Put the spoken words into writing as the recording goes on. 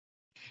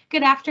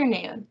Good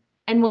afternoon,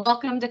 and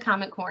welcome to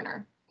Comet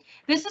Corner.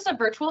 This is a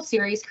virtual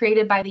series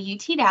created by the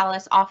UT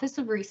Dallas Office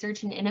of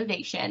Research and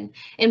Innovation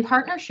in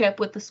partnership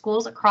with the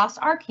schools across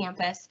our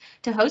campus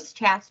to host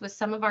chats with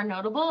some of our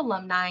notable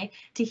alumni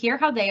to hear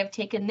how they have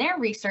taken their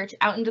research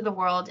out into the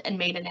world and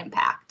made an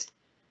impact.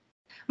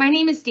 My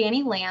name is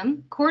Danny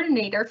Lamb,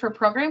 Coordinator for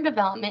Program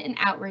Development and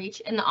Outreach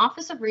in the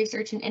Office of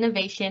Research and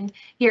Innovation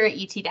here at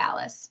UT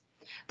Dallas.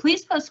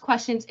 Please post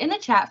questions in the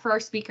chat for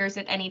our speakers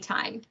at any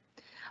time.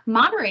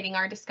 Moderating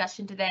our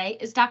discussion today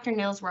is Dr.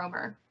 Nils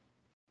Roemer.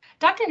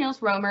 Dr. Nils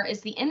Roemer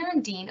is the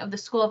Interim Dean of the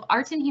School of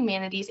Arts and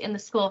Humanities in the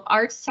School of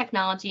Arts,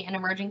 Technology, and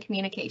Emerging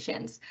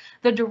Communications,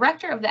 the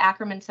Director of the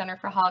Ackerman Center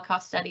for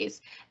Holocaust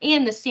Studies,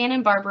 and the Stan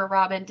and Barbara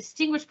Robin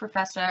Distinguished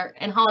Professor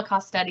in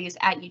Holocaust Studies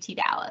at UT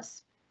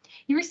Dallas.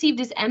 He received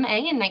his MA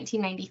in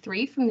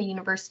 1993 from the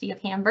University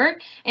of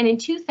Hamburg, and in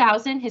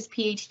 2000 his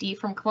PhD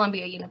from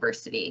Columbia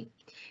University.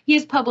 He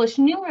has published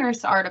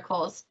numerous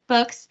articles,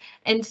 books,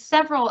 and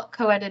several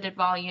co-edited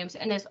volumes,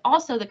 and is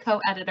also the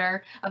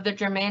co-editor of the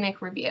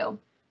Germanic Review.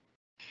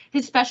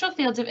 His special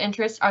fields of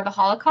interest are the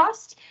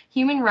Holocaust,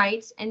 human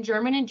rights, and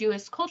German and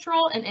Jewish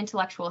cultural and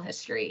intellectual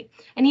history,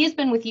 and he has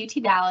been with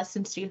UT Dallas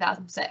since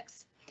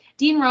 2006.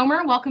 Dean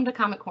Roemer, welcome to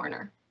Comet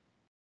Corner.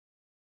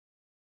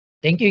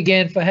 Thank you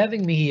again for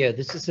having me here.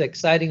 This is an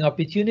exciting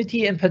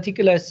opportunity, in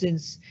particular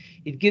since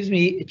it gives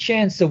me a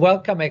chance to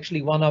welcome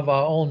actually one of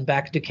our own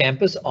back to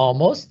campus,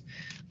 almost,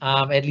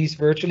 at least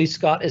virtually.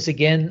 Scott is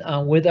again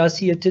with us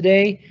here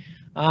today.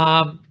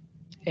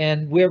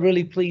 And we're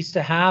really pleased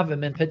to have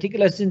him, in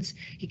particular since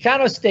he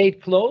kind of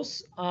stayed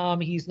close.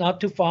 He's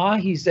not too far.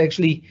 He's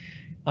actually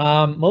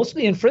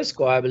mostly in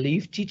Frisco, I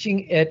believe,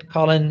 teaching at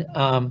Collin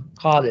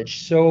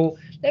College. So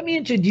let me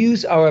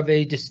introduce our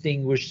very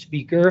distinguished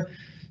speaker.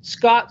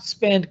 Scott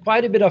spent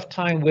quite a bit of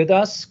time with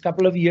us a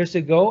couple of years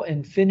ago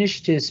and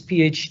finished his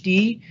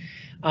PhD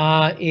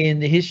in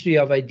the history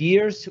of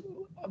ideas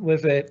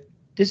with a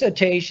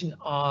dissertation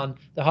on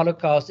the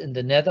Holocaust in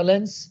the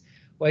Netherlands,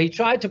 where he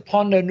tried to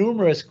ponder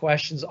numerous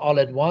questions all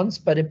at once,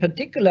 but in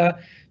particular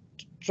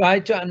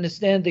tried to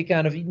understand the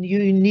kind of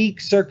unique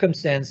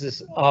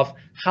circumstances of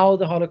how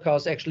the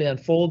Holocaust actually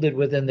unfolded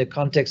within the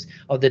context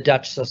of the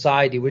Dutch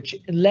society, which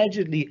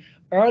allegedly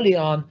early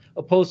on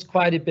opposed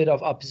quite a bit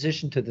of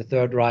opposition to the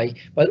Third Reich,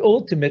 but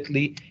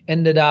ultimately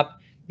ended up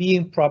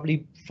being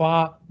probably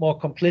far more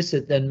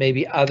complicit than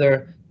maybe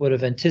other would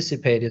have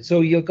anticipated.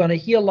 So you're going to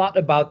hear a lot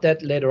about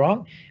that later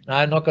on, and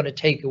I'm not going to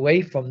take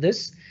away from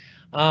this.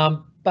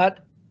 But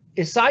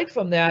aside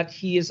from that,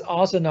 he is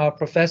also now a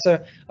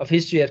professor of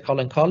history at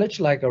Collin College,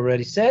 like I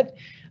already said,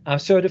 a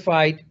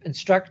certified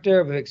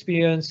instructor with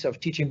experience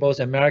of teaching both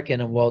American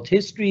and world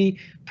history.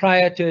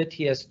 Prior to it,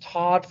 he has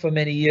taught for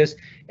many years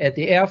at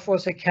the Air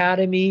Force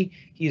Academy.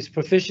 He is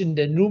proficient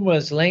in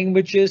numerous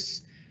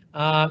languages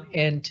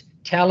and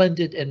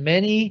talented in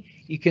many.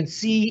 You can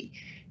see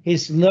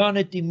his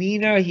learned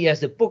demeanor. He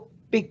has a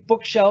big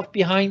bookshelf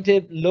behind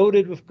him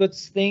loaded with good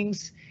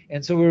things.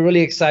 And so we're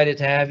really excited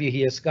to have you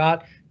here,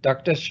 Scott.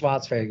 Dr.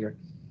 Swartsfager.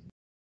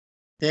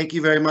 Thank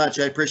you very much.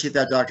 I appreciate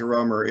that, Dr.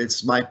 Roemer.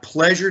 It's my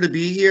pleasure to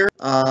be here.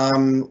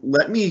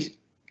 Let me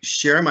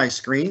share my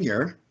screen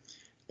here,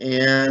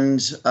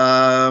 and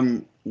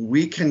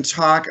we can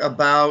talk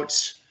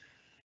about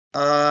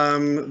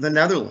the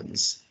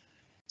Netherlands.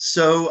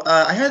 So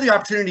I had the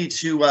opportunity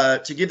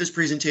to give this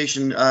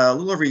presentation a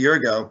little over a year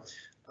ago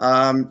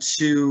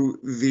to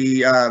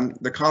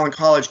the Collin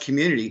College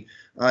community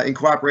in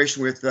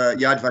cooperation with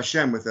Yad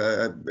Vashem, with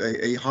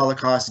a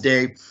Holocaust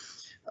Day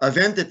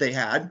event that they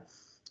had.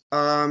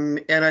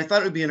 And I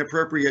thought it would be an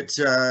appropriate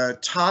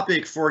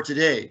topic for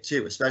today,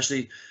 too,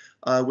 especially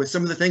with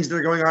some of the things that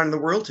are going on in the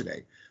world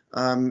today.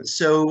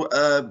 So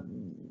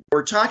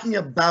we're talking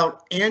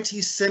about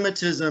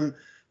anti-Semitism,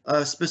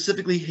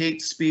 specifically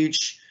hate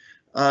speech,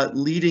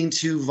 leading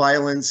to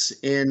violence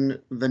in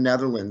the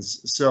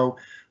Netherlands. So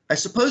I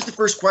suppose the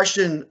first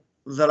question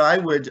that I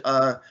would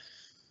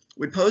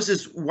pose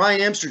is, why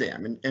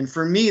Amsterdam? And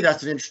for me,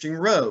 that's an interesting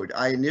road.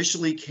 I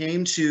initially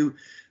came to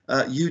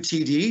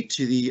UTD,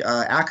 to the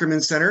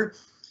Ackerman Center,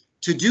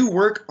 to do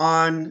work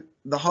on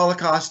the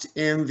Holocaust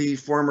in the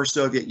former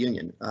Soviet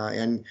Union.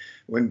 And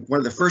when one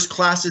of the first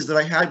classes that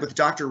I had with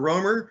Dr.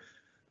 Roemer,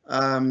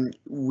 I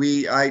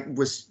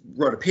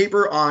wrote a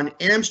paper on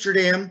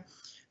Amsterdam,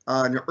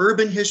 an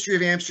urban history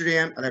of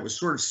Amsterdam, and I was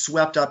sort of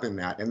swept up in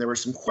that. And there were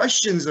some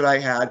questions that I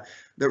had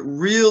that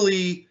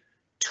really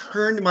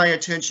turned my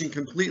attention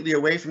completely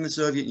away from the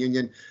Soviet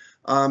Union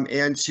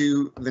and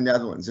to the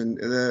Netherlands. And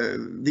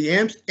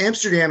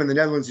Amsterdam and the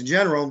Netherlands in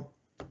general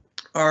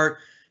are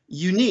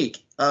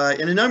unique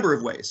in a number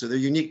of ways. So they're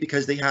unique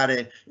because they had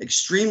an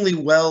extremely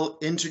well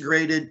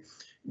integrated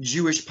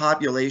Jewish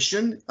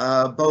population,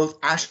 both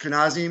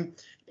Ashkenazim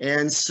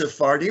and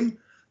Sephardim.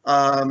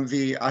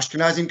 The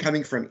Ashkenazim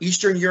coming from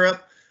Eastern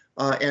Europe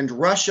and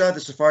Russia,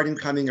 the Sephardim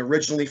coming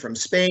originally from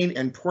Spain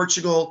and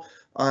Portugal,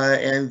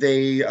 and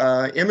they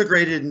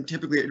immigrated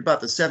typically at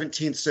about the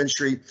 17th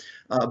century,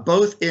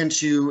 both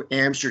into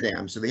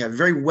Amsterdam. So they have a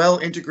very well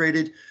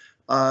integrated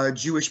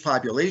Jewish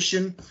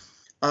population.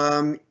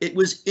 it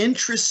was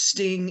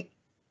interesting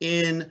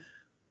in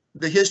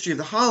the history of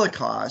the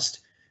Holocaust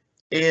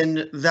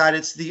in that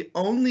it's the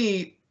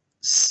only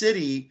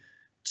city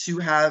to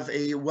have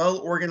a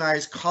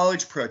well-organized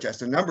college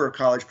protest, a number of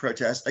college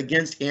protests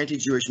against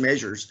anti-Jewish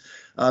measures,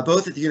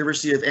 both at the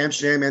University of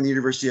Amsterdam and the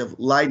University of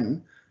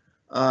Leiden.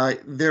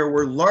 There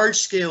were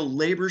large-scale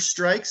labor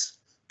strikes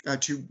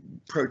to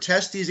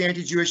protest these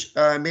anti-Jewish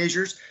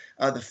measures.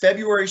 The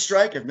February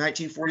strike of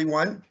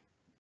 1941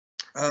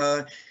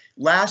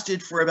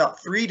 lasted for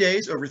about 3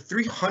 days. Over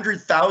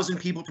 300,000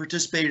 people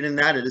participated in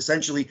that. It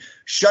essentially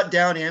shut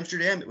down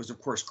Amsterdam. It was, of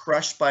course,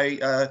 crushed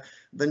by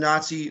the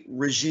Nazi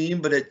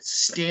regime, but it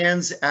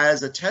stands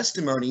as a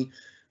testimony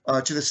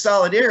to the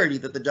solidarity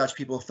that the Dutch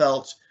people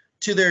felt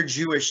to their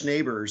Jewish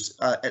neighbors,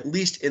 at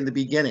least in the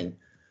beginning.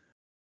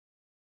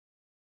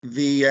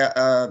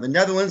 The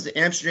Netherlands,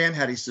 Amsterdam,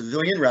 had a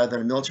civilian rather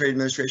than a military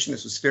administration.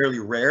 This was fairly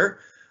rare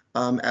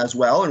as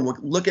well, and we'll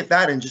look at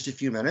that in just a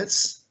few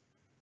minutes.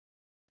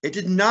 It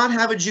did not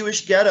have a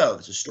Jewish ghetto.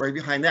 There's a story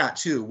behind that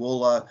too.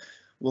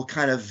 We'll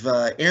kind of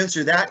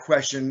answer that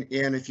question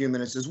in a few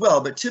minutes as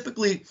well. But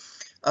typically,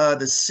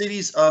 the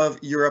cities of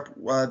Europe,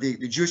 the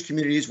Jewish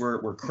communities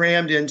were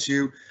crammed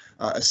into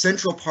a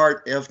central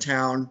part of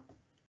town,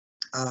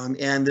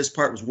 and this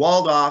part was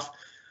walled off,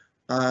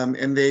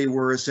 and they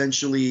were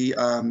essentially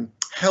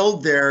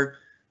held there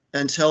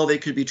until they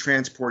could be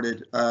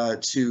transported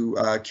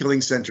to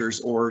killing centers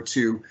or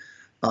to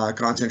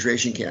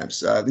concentration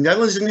camps. The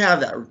Netherlands didn't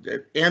have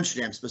that.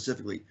 Amsterdam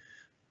specifically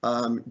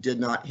did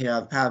not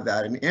have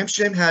that. And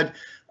Amsterdam had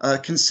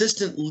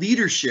consistent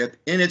leadership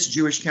in its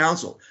Jewish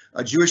council.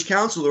 A Jewish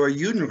council, or a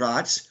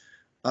Judenrat,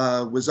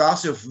 was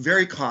also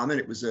very common.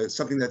 It was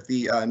something that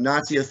the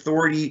Nazi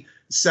authority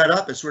set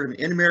up as sort of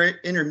an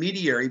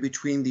intermediary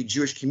between the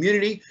Jewish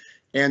community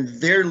and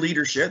their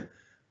leadership.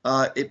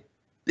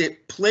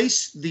 It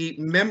placed the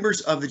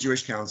members of the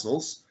Jewish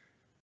councils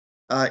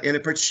in a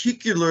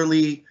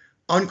particularly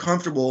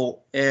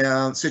uncomfortable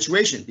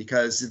situation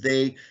because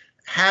they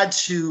had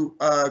to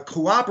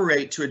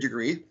cooperate to a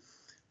degree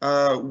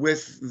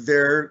with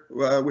their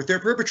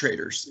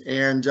perpetrators,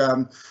 and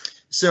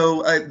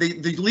so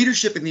the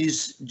leadership in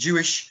these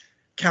Jewish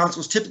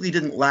councils typically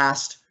didn't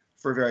last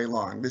for very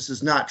long. This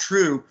is not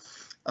true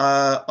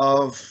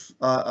of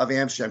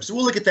Amsterdam, so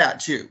we'll look at that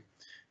too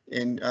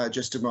in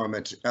just a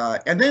moment.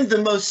 And then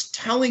the most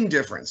telling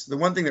difference, the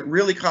one thing that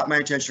really caught my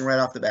attention right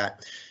off the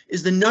bat,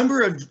 is the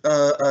number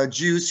of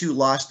Jews who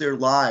lost their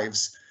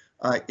lives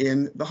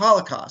in the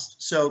Holocaust.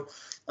 So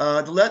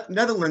the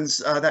Netherlands,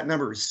 that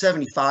number is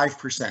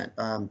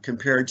 75%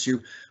 compared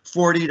to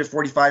 40 to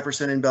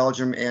 45% in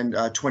Belgium and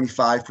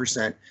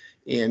 25%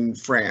 in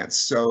France.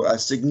 So a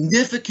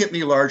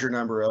significantly larger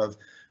number of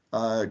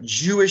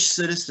Jewish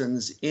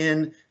citizens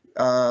in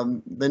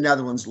the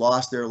Netherlands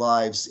lost their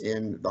lives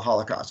in the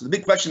Holocaust. So the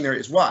big question there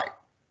is why?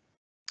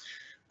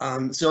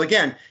 So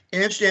again,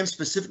 Amsterdam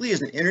specifically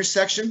is an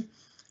intersection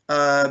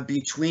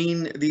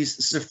between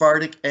these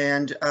Sephardic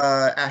and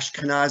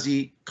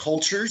Ashkenazi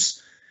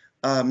cultures.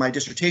 My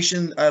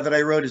dissertation that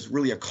I wrote is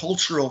really a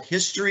cultural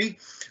history.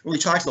 It really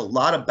talks a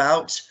lot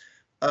about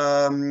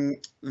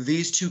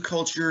these two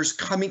cultures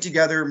coming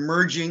together,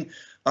 merging,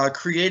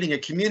 creating a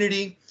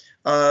community.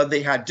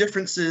 They had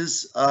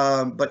differences,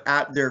 but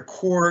at their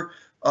core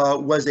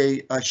was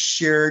a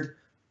shared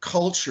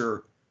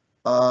culture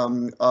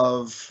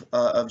of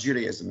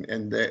Judaism.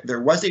 And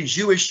there was a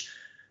Jewish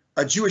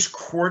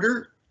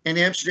quarter in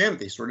Amsterdam.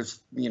 They sort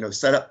of,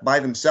 set up by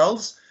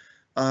themselves.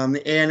 And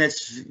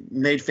it's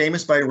made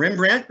famous by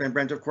Rembrandt.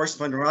 Rembrandt, of course,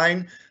 van der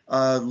Rijn,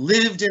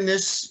 lived in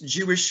this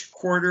Jewish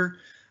quarter,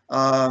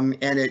 and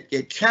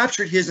it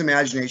captured his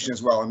imagination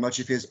as well. And much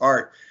of his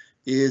art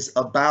is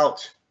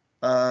about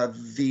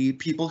the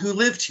people who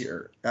lived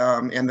here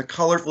and the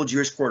colorful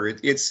Jewish quarter.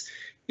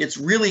 It's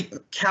really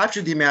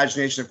captured the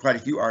imagination of quite a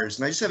few artists,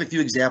 and I just have a few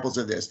examples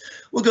of this.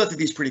 We'll go through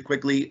these pretty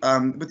quickly,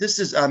 but this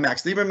is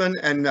Max Liebermann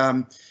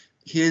and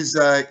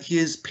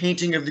his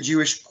painting of the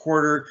Jewish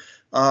quarter,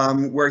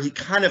 where he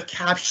kind of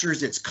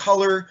captures its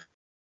color,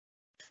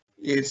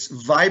 its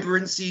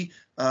vibrancy.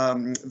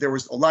 There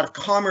was a lot of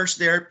commerce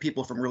there.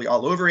 People from really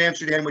all over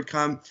Amsterdam would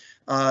come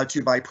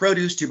to buy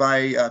produce, to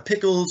buy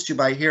pickles, to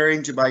buy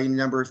herring, to buy any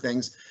number of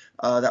things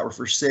that were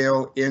for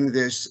sale in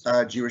this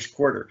Jewish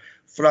quarter.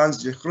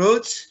 Frans de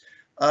Groot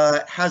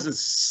has a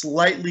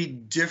slightly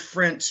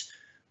different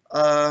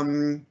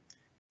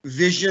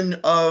vision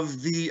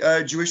of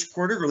the Jewish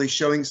quarter, really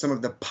showing some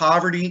of the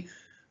poverty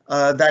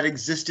that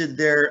existed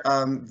there.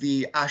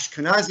 The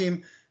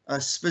Ashkenazim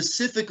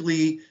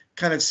specifically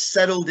kind of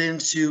settled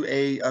into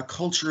a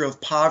culture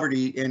of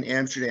poverty in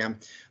Amsterdam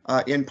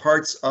in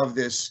parts of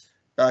this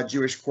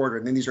Jewish quarter.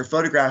 And then these are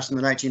photographs in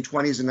the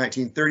 1920s and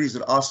 1930s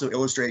that also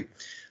illustrate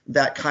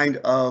that kind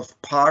of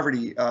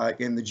poverty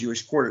in the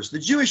Jewish quarters. The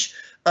Jewish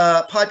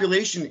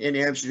population in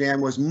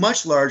Amsterdam was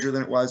much larger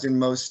than it was in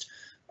most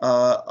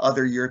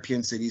other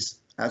European cities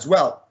as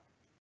well.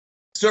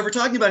 So if we're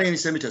talking about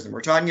anti-Semitism,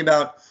 we're talking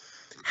about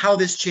how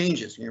this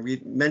changes.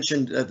 We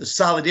mentioned the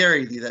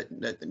solidarity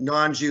that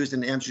non-Jews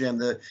in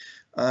Amsterdam,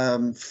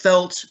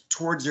 felt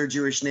towards their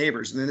Jewish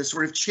neighbors. And then it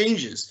sort of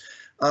changes.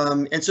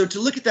 And so to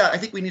look at that, I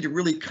think we need to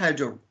really kind of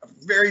do a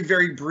very,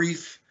 very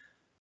brief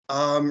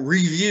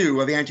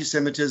review of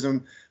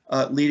anti-Semitism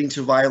leading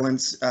to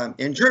violence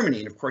in Germany.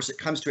 And of course, it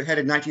comes to a head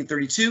in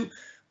 1932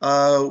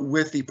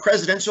 with the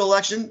presidential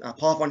election,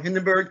 Paul von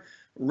Hindenburg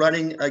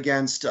running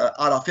against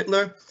Adolf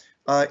Hitler.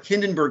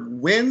 Hindenburg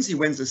wins. He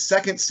wins a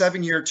second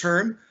 7-year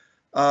term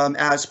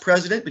as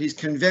president, but he's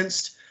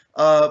convinced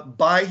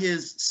by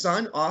his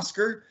son,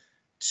 Oscar,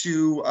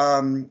 to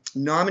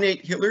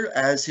nominate Hitler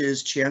as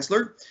his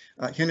chancellor.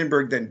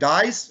 Hindenburg then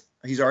dies.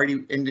 He's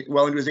already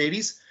well into his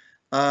 80s.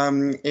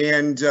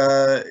 And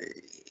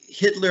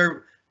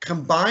Hitler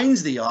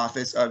combines the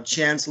office of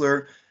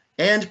chancellor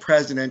and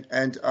president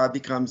and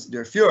becomes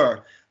der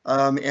Führer.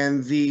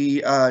 And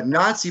the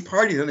Nazi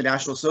Party, then the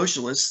National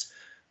Socialists,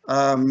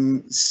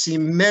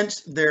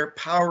 cement their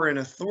power and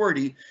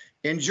authority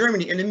in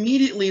Germany and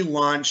immediately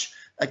launch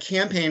a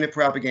campaign of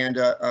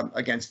propaganda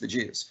against the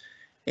Jews,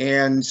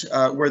 and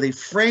where they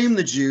frame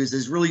the Jews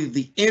as really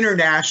the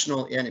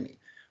international enemy,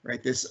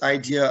 right? This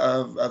idea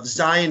of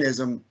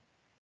Zionism,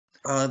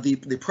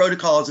 the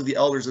protocols of the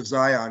elders of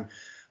Zion,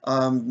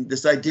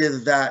 this idea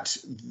that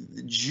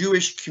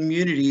Jewish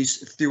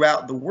communities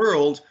throughout the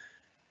world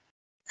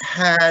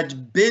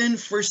had been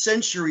for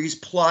centuries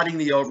plotting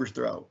the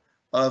overthrow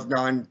of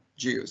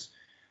non-Jews.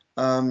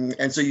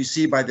 And so you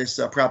see by this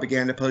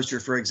propaganda poster,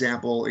 for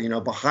example, you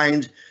know,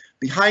 behind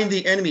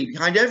the enemy,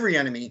 behind every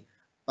enemy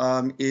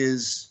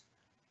is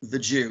the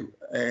Jew.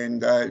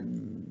 And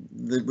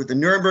with the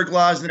Nuremberg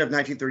laws then of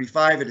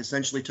 1935, it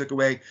essentially took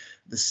away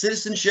the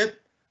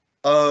citizenship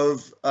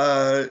of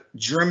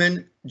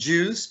German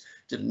Jews,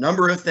 did a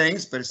number of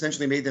things, but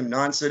essentially made them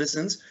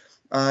non-citizens.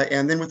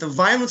 And then with the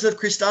violence of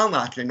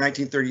Kristallnacht in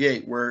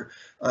 1938, where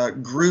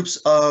groups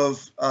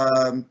of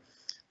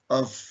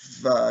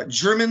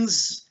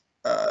Germans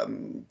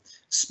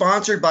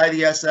sponsored by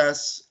the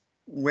SS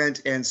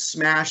went and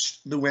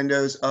smashed the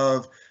windows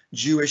of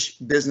Jewish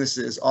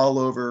businesses all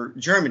over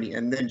Germany,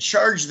 and then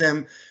charged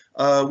them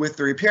with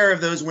the repair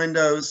of those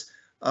windows.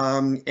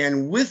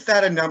 And with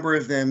that, a number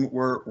of them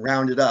were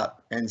rounded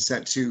up and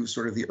sent to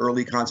sort of the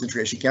early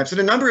concentration camps.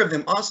 And a number of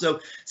them also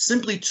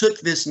simply took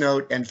this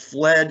note and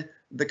fled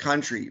the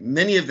country,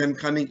 many of them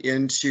coming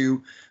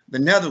into the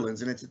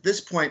Netherlands. And it's at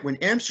this point when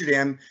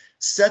Amsterdam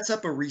sets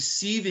up a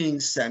receiving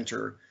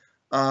center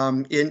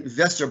in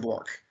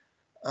Westerbork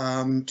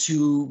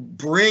to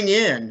bring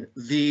in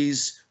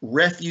these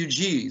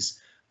refugees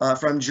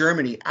from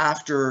Germany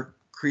after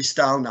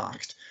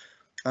Kristallnacht.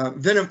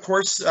 Then, of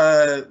course,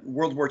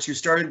 World War II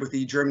started with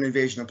the German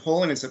invasion of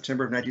Poland in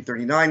September of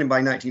 1939, and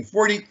by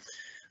 1940,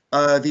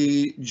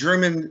 the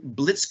German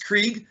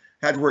Blitzkrieg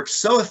had worked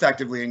so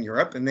effectively in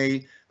Europe, and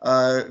they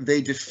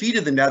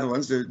defeated the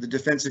Netherlands, the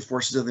defensive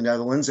forces of the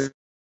Netherlands, in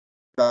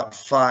about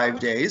 5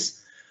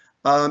 days,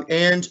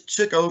 and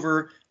took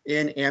over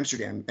in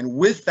Amsterdam. And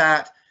with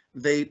that,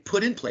 they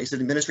put in place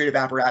an administrative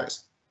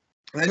apparatus.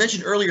 And I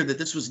mentioned earlier that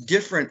this was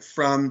different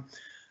from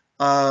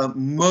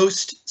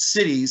most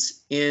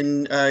cities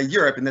in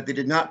Europe, and that they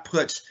did not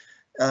put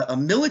a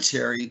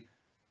military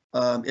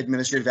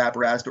administrative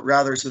apparatus, but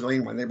rather a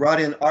civilian one. They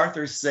brought in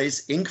Arthur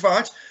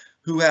Seyss-Inquart,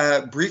 who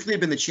briefly had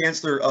been the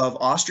Chancellor of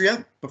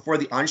Austria before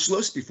the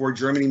Anschluss, before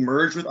Germany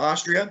merged with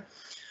Austria,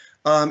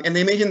 and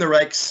they made him the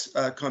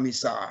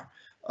Rijkskommissar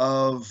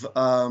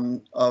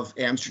of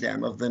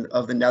Amsterdam, of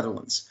the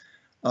Netherlands.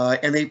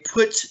 And they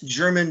put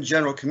German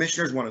general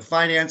commissioners, one of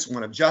finance,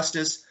 one of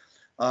justice,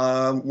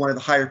 one of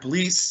the higher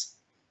police,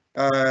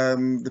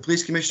 the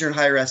police commissioner and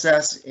higher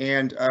SS,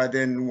 and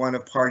then one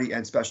of party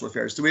and special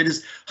affairs. So it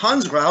is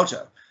Hans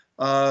Rauter,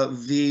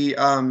 the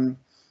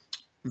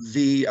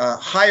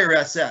higher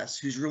SS,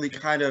 who's really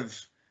kind of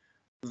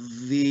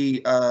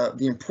the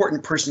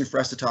important person for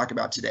us to talk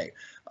about today.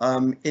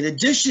 In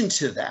addition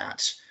to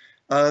that,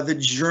 the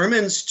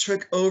Germans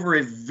took over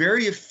a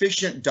very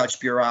efficient Dutch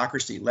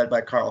bureaucracy led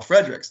by Karl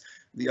Fredericks,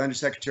 the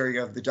Undersecretary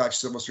of the Dutch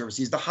Civil Service.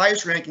 He's the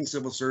highest ranking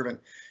civil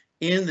servant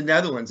in the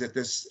Netherlands at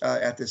this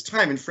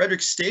time, and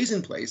Fredericks stays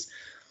in place.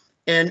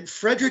 And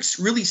Fredericks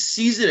really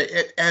sees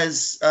it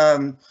as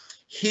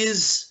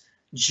his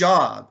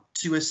job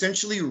to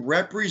essentially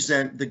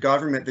represent the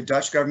government, the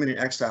Dutch government in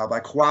exile, by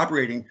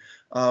cooperating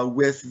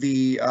with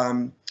the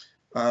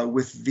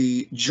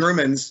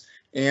Germans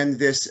and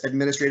this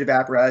administrative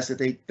apparatus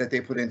that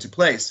they put into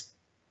place.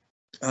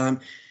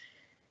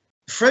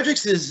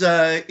 Fredericks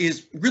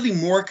is really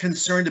more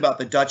concerned about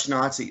the Dutch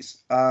Nazis,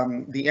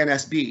 the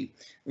NSB,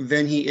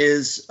 than he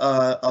is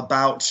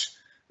about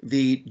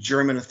the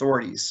German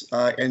authorities,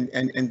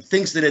 and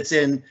thinks that it's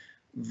in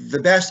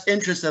the best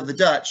interest of the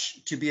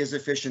Dutch to be as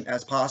efficient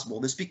as possible.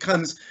 This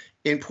becomes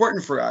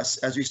important for us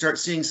as we start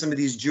seeing some of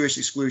these Jewish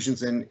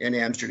exclusions in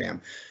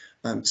Amsterdam.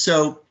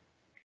 So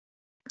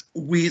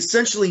we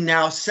essentially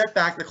now set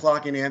back the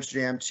clock in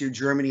Amsterdam to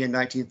Germany in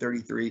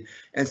 1933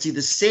 and see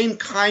the same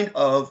kind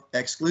of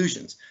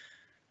exclusions.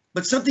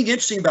 But something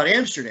interesting about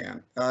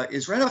Amsterdam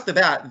is right off the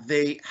bat,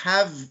 they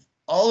have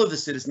all of the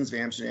citizens of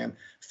Amsterdam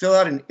fill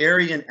out an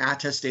Aryan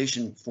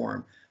attestation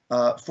form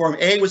Form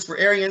A was for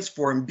Aryans,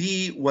 Form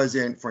B was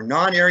for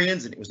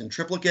non-Aryans, and it was in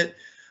triplicate.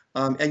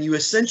 And you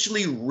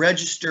essentially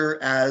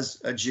register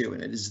as a Jew.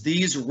 And it is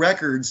these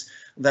records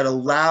that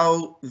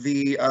allow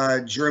the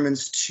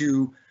Germans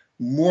to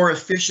more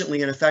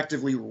efficiently and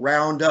effectively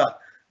round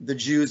up the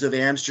Jews of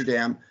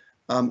Amsterdam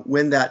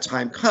when that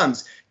time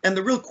comes. And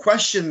the real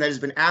question that has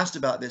been asked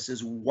about this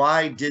is,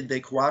 why did they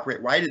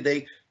cooperate? Why did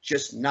they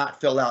just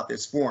not fill out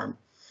this form?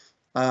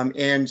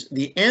 And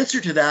the answer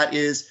to that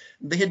is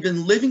they had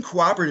been living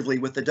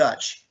cooperatively with the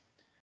Dutch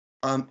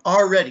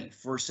already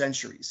for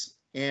centuries.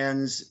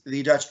 And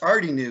the Dutch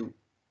already knew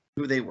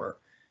who they were.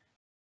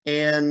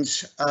 And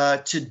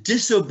to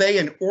disobey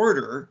an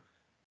order,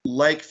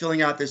 like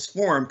filling out this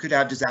form, could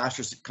have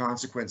disastrous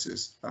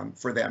consequences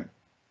for them.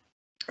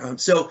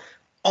 So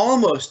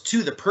almost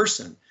to the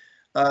person,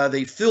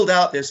 they filled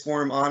out this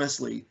form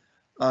honestly,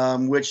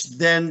 which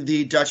then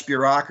the Dutch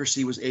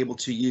bureaucracy was able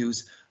to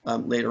use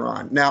later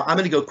on. Now, I'm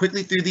going to go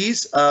quickly through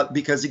these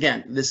because,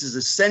 again, this is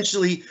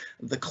essentially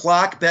the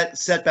clock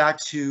set back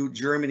to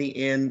Germany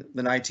in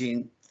the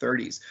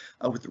 1930s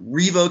with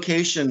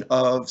revocation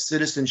of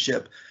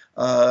citizenship,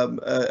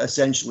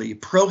 essentially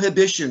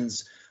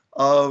prohibitions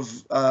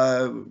of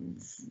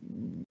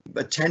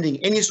attending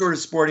any sort of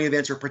sporting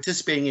events or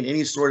participating in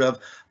any sort of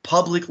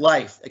public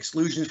life,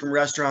 exclusions from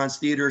restaurants,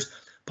 theaters,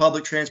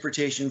 public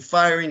transportation,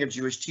 firing of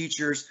Jewish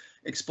teachers,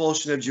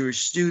 expulsion of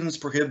Jewish students,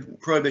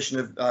 prohibition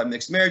of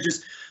mixed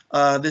marriages.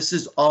 This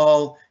is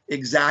all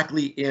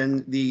exactly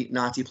in the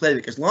Nazi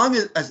playbook,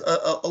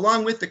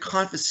 along with the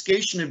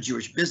confiscation of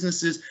Jewish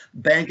businesses,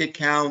 bank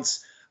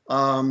accounts,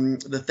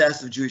 the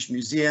theft of Jewish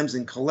museums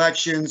and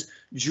collections,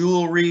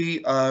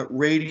 jewelry,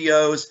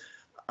 radios.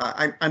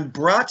 I'm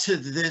brought to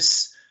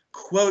this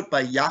quote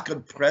by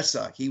Jacob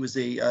Pressa. He was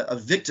a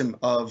victim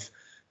of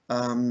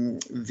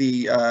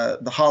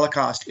the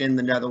Holocaust in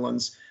the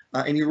Netherlands.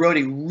 And he wrote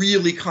a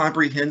really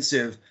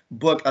comprehensive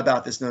book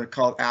about this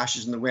called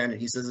Ashes in the Wind. And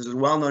he says it's a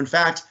well-known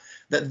fact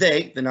that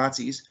they, the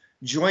Nazis,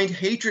 joined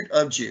hatred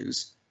of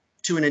Jews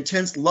to an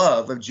intense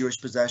love of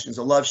Jewish possessions,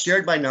 a love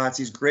shared by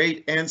Nazis,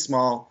 great and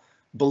small,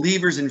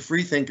 believers and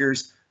free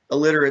thinkers,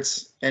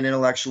 illiterates and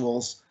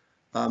intellectuals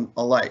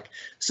alike.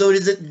 So it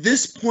is at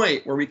this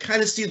point where we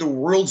kind of see the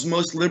world's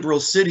most liberal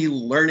city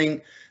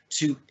learning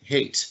to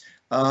hate.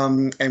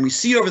 And we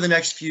see over the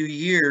next few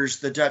years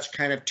the Dutch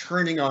kind of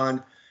turning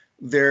on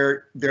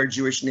their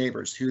Jewish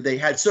neighbors who they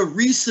had so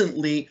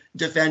recently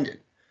defended.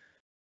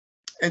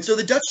 And so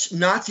the Dutch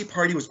Nazi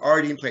Party was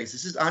already in place.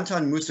 This is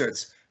Anton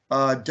Mussert's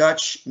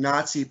Dutch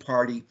Nazi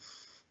Party.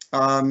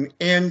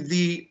 And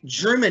the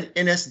German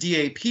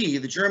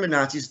NSDAP, the German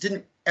Nazis,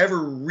 didn't ever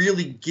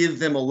really give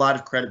them a lot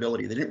of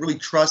credibility. They didn't really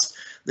trust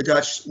the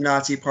Dutch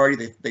Nazi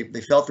Party.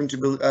 They felt them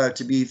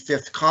to be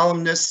fifth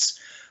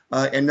columnists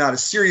and not a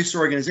serious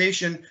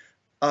organization.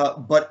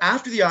 But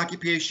after the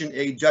occupation,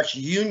 a Dutch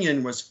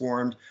union was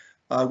formed,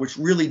 which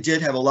really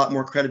did have a lot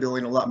more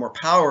credibility and a lot more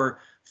power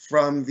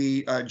from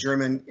the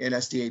German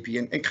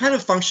NSDAP, and kind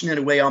of functioned in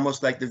a way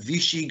almost like the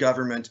Vichy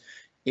government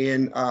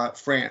in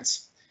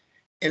France.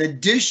 In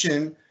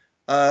addition,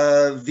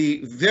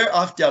 the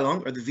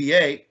Wehrafdeling, or the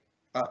VA,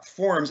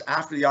 forms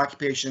after the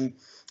occupation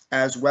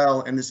as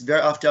well, and this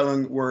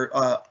Wehrafdeling were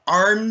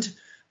armed,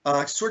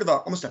 sort of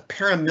almost a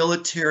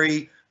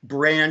paramilitary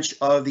branch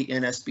of the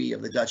NSB,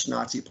 of the Dutch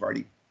Nazi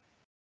Party.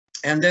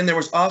 And then there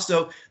was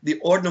also the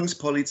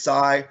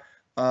Ordnungspolizei,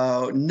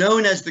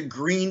 known as the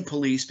Green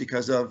Police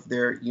because of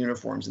their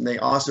uniforms. And they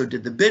also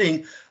did the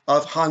bidding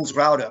of Hans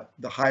Raude,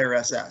 the higher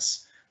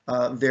SS,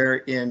 there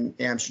in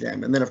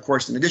Amsterdam. And then, of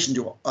course, in addition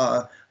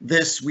to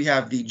this, we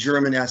have the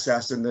German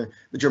SS and the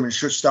German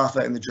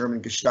Schutzstaffel and the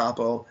German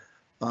Gestapo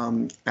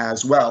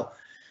as well.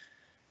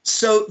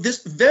 So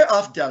this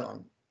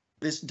Wehrafdeling,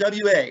 this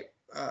WA,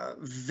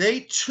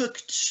 they took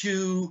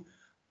to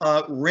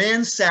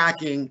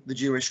ransacking the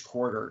Jewish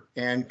quarter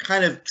and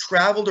kind of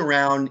traveled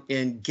around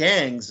in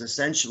gangs,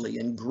 essentially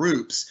in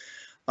groups,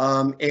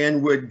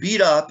 and would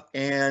beat up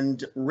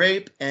and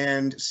rape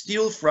and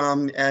steal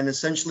from and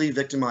essentially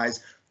victimize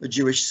the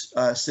Jewish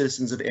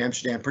citizens of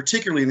Amsterdam,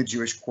 particularly in the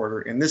Jewish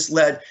quarter. And this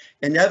led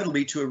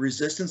inevitably to a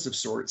resistance of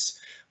sorts.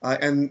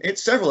 And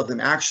it's several of them,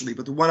 actually,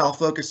 but the one I'll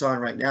focus on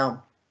right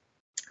now,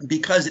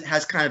 because it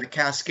has kind of a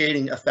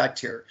cascading effect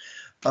here,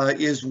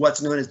 is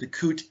what's known as the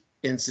Koot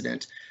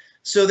incident.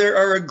 So there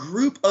are a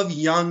group of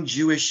young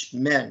Jewish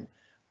men.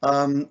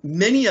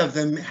 Many of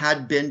them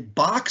had been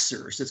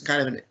boxers. It's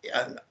kind of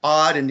an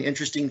odd and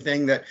interesting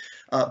thing that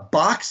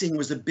boxing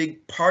was a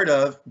big part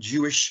of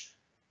Jewish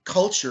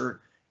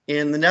culture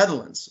in the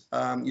Netherlands.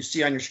 You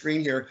see on your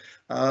screen here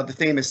the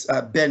famous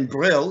Ben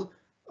Bril,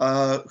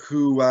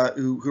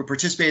 who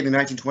participated in the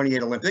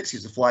 1928 Olympics.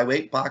 He's a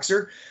flyweight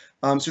boxer.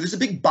 So there's a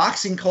big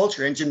boxing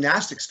culture and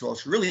gymnastics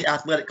culture, really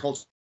athletic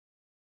culture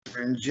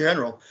in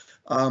general,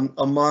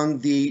 among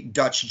the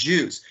Dutch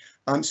Jews.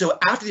 So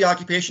after the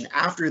occupation,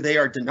 after they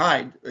are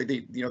denied,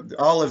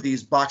 all of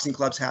these boxing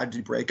clubs had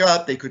to break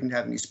up. They couldn't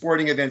have any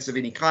sporting events of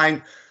any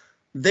kind.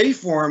 They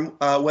form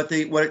what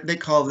they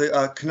call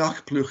the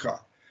Knokploegen.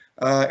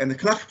 And the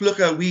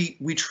Knochenplucher,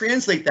 we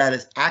translate that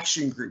as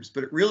action groups,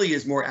 but it really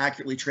is more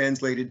accurately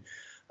translated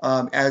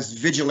as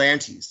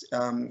vigilantes.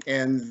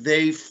 And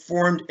they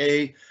formed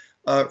a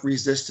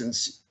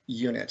resistance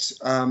unit.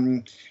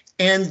 And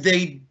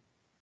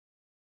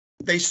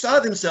they saw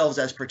themselves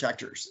as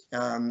protectors.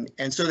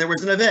 And so there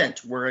was an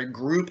event where a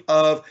group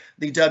of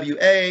the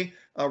WA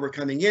were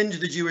coming into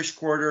the Jewish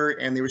quarter,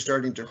 and they were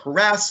starting to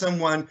harass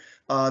someone.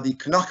 The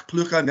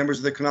Knochenplucher, members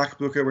of the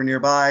Knochenplucher were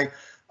nearby.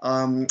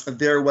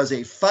 There was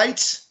a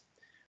fight.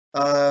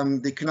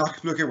 The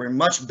Knochenplucher were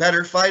much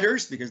better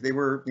fighters because they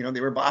were,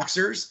 they were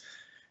boxers,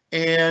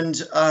 and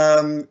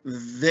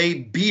they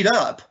beat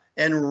up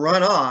and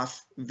run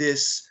off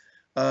this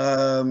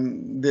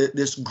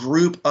this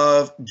group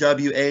of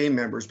WA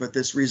members. But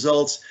this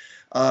results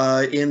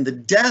in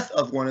the death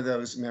of one of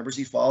those members.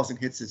 He falls and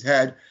hits his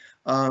head,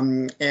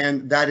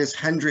 and that is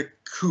Hendrik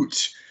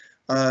Koot.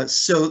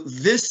 So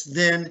this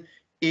then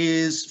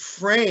is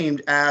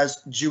framed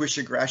as Jewish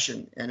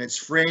aggression, and it's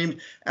framed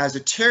as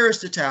a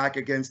terrorist attack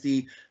against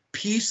the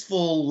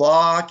peaceful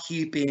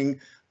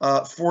law-keeping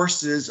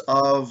forces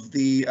of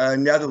the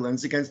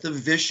Netherlands, against the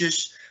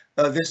vicious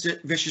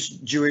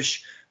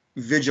Jewish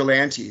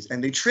vigilantes.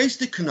 And they traced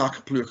the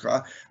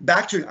Knochenplucher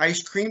back to an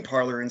ice cream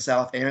parlor in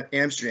South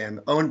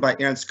Amsterdam, owned by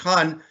Ernst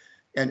Kahn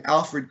and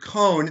Alfred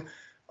Kohn.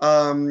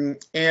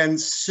 And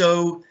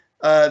so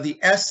the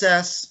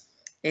SS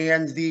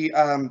and the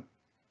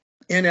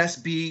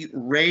NSB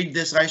raid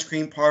this ice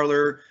cream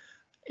parlor,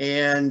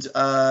 and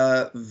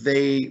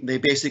they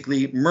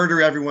basically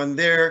murder everyone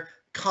there.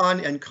 Kahn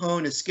and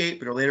Kohn escape,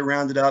 but are later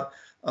rounded up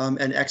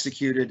and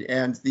executed.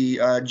 And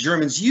the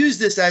Germans use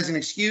this as an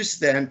excuse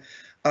then,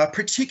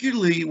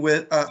 particularly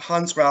with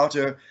Hans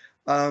Rauter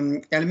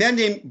and a man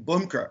named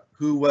Bumker,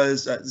 who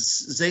was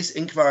Zees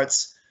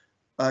Inkwart's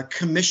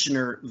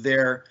commissioner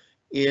there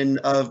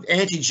of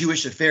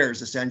anti-Jewish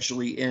affairs,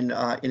 essentially in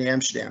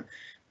Amsterdam.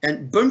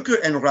 And Bumker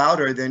and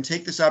Rauter then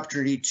take this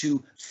opportunity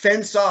to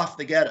fence off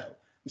the ghetto.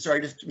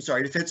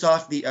 To fence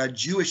off the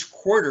Jewish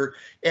quarter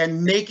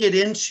and make it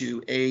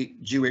into a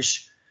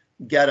Jewish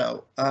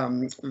ghetto.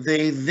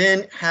 They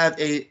then have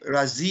a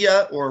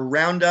razzia, or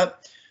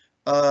roundup,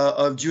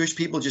 of Jewish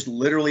people just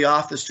literally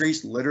off the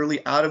streets,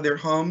 literally out of their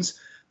homes.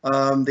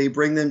 They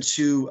bring them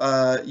to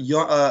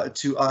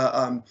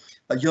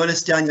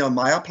Jonas Daniel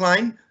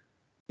Meyerplein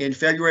in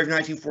February of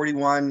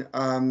 1941,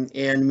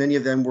 and many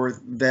of them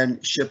were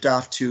then shipped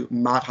off to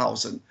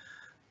Mauthausen,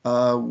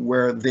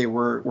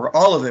 where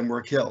all of them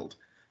were killed.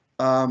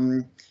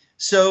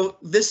 So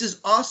this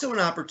is also an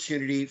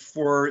opportunity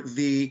for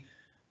the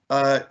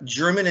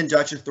German and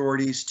Dutch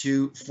authorities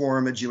to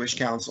form a Jewish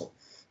council,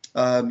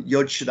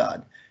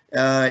 Joodstad.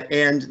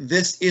 And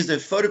this is a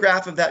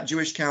photograph of that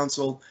Jewish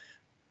council,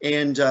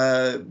 and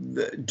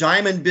the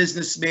diamond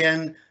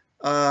businessman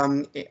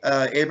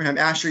Abraham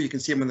Asher, you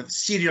can see him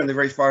seated on the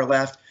very far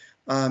left,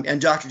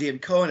 and Dr.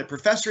 David Cohen, a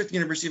professor at the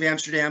University of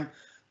Amsterdam.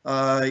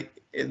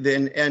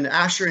 And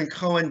Asher and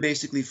Cohen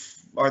basically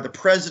are the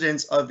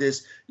presidents of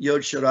this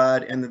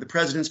Joodstad, and the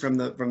presidents from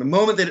the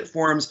moment that it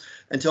forms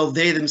until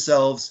they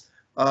themselves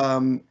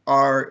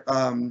are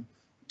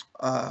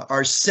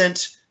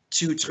sent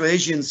to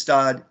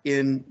Theresienstadt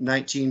in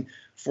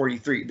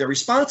 1943. They're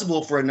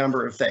responsible for a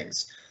number of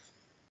things.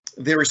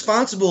 They're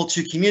responsible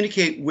to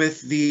communicate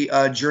with the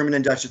German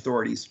and Dutch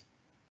authorities,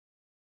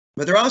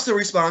 but they're also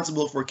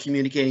responsible for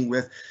communicating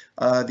with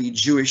the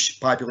Jewish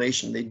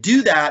population. They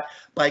do that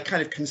by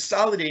kind of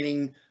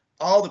consolidating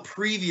all the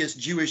previous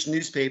Jewish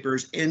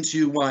newspapers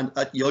into one,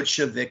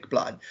 Joodsche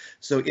Weekblad.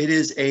 So it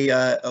is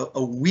a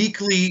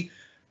weekly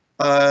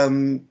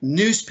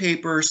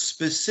newspaper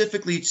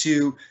specifically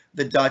to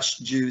the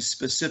Dutch Jews,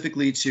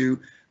 specifically to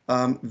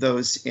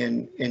those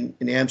in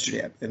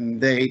Amsterdam,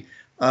 and they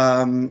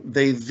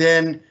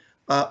then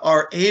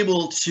are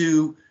able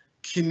to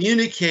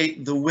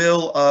communicate the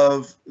will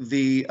of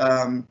the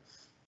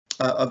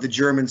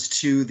Germans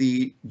to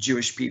the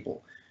Jewish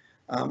people.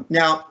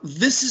 Now,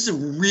 this is a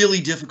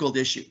really difficult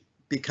issue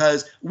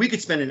because we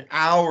could spend an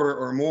hour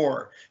or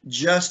more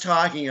just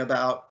talking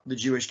about the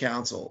Jewish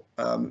Council.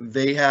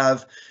 They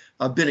have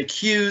been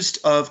accused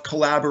of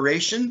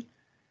collaboration,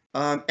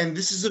 and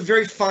this is a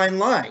very fine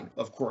line,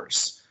 of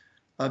course,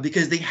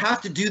 because they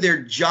have to do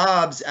their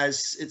jobs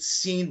as it's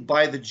seen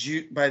by the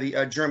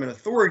German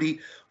authority,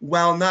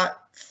 while not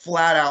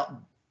flat out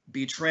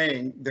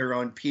betraying their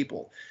own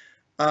people.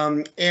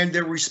 And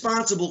they're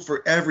responsible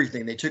for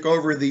everything. They took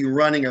over the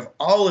running of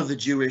all of the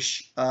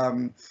Jewish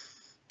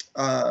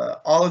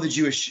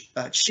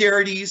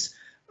charities.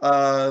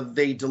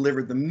 They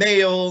delivered the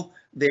mail.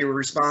 They were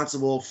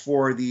responsible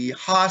for the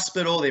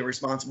hospital. They were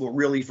responsible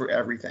really for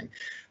everything.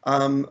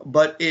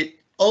 But it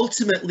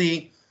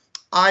ultimately,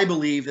 I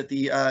believe that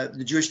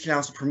the Jewish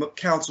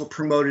Council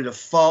promoted a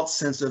false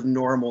sense of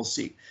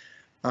normalcy,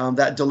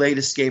 that delayed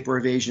escape or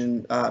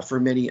evasion for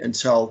many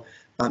until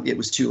it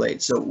was too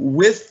late. So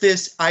with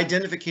this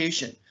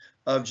identification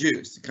of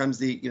Jews comes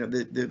the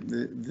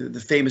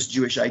famous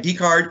Jewish ID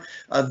card.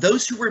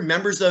 Those who were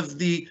members of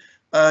the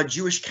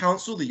Jewish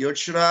Council, the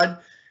Joodstad,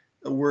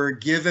 were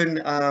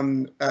given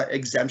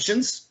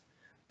exemptions.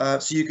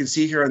 So you can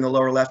see here in the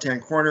lower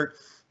left-hand corner,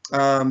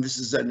 this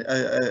is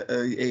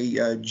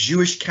a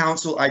Jewish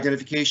council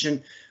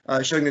identification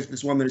showing that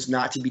this woman is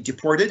not to be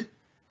deported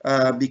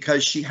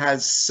because she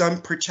has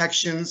some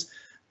protections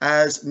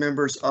as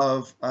members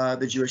of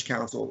the Jewish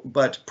council,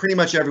 but pretty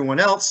much everyone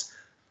else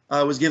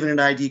was given an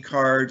ID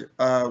card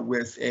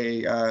with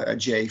a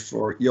J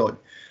for Yod.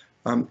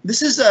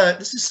 This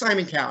is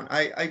Simon Cowell.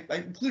 I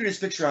included his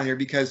picture on here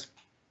because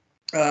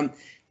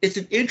it's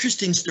an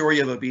interesting story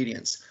of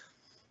obedience.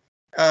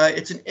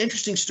 It's an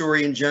interesting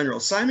story in general.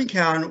 Simon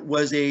Cowell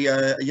was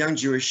a young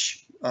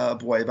Jewish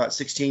boy, about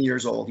 16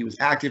 years old. He was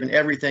active in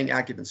everything,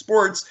 active in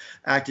sports,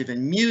 active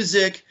in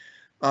music,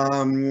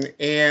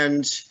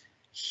 and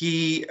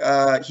he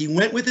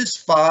went with his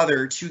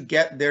father to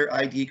get their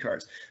ID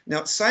cards.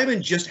 Now,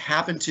 Simon just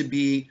happened to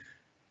be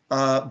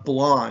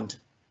blonde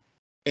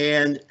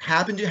and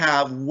happened to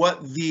have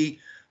what the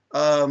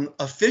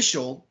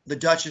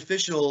Dutch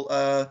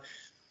official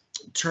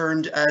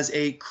termed as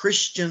a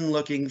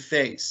Christian-looking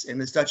face. And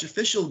this Dutch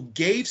official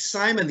gave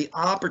Simon the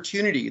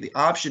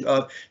option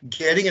of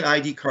getting an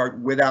ID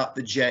card without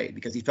the J,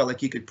 because he felt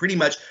like he could pretty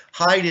much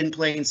hide in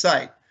plain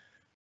sight.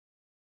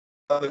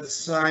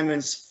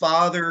 Simon's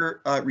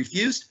father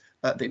refused.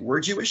 They were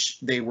Jewish.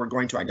 They were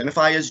going to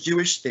identify as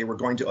Jewish. They were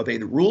going to obey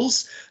the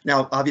rules.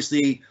 Now,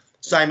 obviously,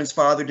 Simon's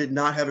father did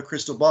not have a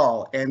crystal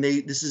ball, and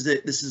this is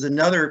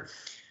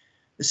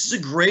a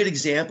great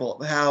example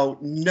of how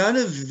none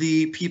of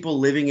the people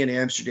living in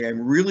Amsterdam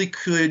really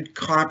could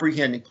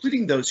comprehend,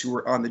 including those who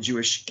were on the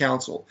Jewish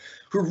council,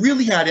 who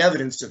really had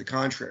evidence to the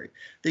contrary.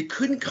 They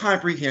couldn't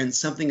comprehend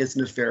something as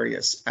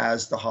nefarious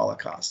as the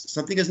Holocaust,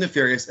 something as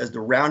nefarious as the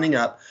rounding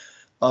up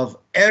of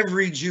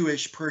every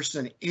Jewish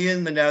person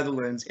in the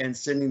Netherlands and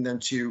sending them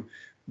to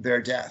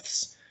their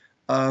deaths.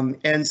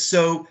 And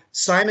so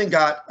Simon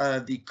got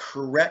the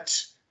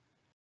correct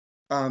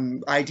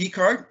ID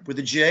card with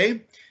a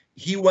J.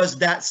 He was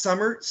that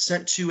summer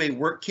sent to a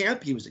work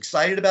camp. He was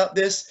excited about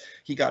this.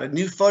 He got a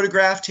new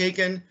photograph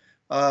taken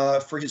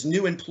for his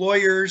new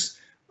employers,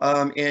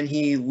 and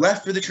he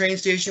left for the train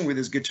station with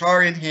his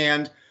guitar in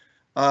hand,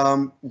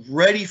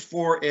 ready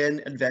for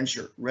an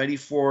adventure, ready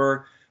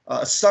for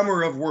a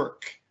summer of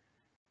work.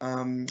 Put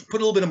a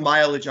little bit of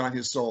mileage on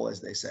his soul, as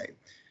they say.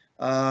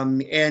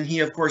 And he,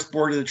 of course,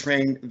 boarded the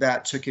train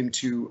that took him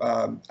to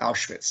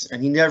Auschwitz,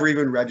 and he never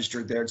even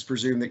registered there. It's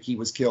presumed that he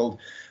was killed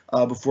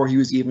before he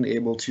was even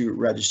able to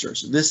register.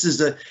 So this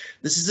is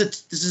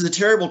a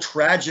terrible,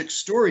 tragic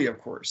story, of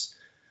course,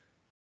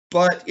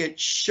 but it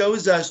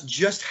shows us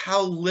just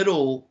how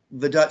little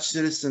the Dutch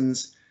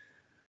citizens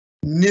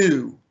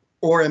knew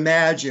or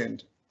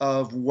imagined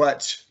of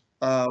what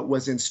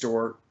was in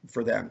store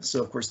for them.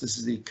 So, of course, this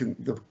is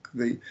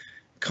the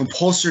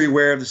compulsory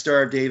wear of the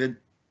Star of David.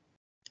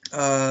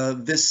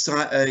 This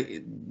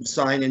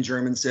sign in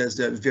German says,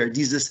 wer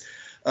dieses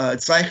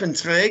Zeichen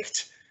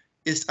trägt,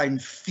 ist ein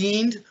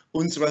Feind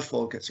unserer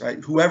Volkes, right?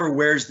 Whoever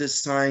wears this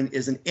sign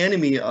is an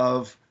enemy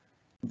of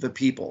the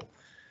people.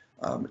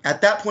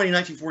 At that point in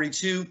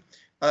 1942,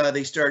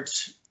 they start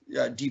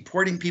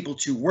deporting people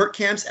to work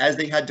camps, as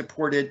they had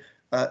deported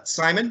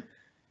Simon.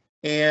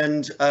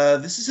 And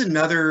this is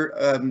another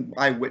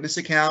eyewitness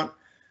account.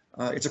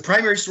 It's a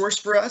primary source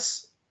for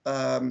us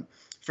from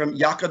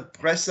Jacob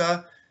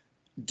Pressa,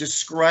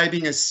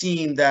 describing a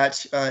scene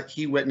that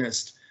he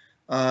witnessed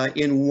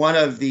in one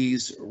of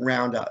these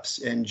roundups,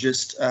 and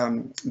just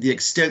the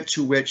extent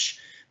to which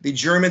the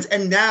Germans,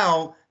 and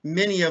now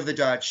many of the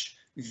Dutch,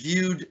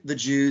 viewed the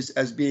Jews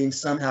as being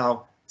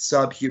somehow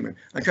subhuman.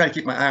 I'm trying to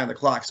keep my eye on the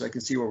clock so I can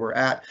see where we're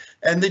at.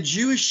 And the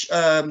Jewish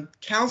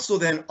council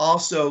then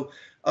also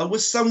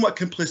was somewhat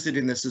complicit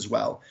in this as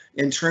well,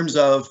 in terms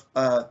of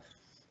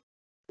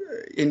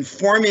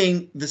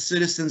informing the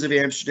citizens of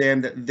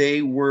Amsterdam that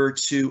they were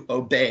to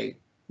obey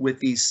with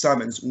these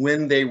summons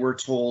when they were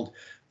told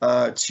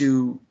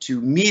to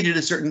meet at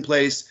a certain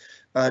place,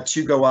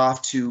 to go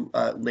off to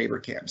labor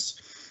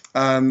camps.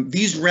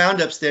 These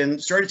roundups then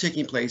started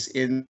taking place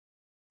in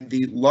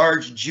the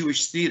large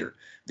Jewish theater,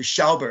 the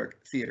Schouwburg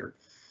Theater,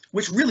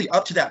 which really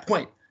up to that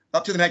point,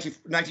 up to the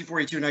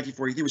 1942 and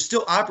 1943, was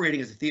still operating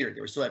as a theater. They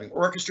were still having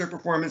orchestra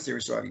performance, they were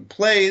still having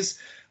plays.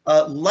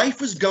 Life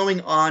was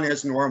going on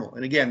as normal.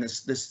 And again,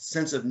 this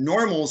sense of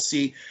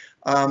normalcy,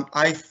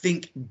 I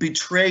think,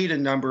 betrayed a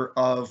number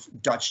of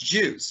Dutch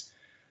Jews.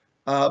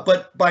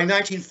 But by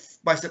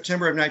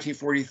September of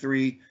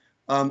 1943,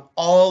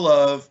 all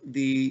of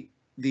the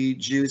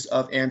Jews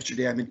of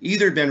Amsterdam had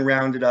either been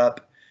rounded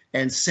up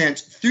and sent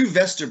through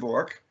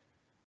Westerbork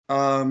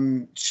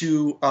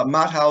to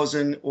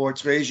Mauthausen or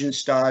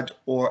Theresienstadt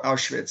or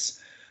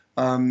Auschwitz,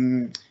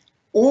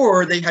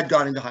 or they had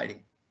gone into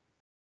hiding.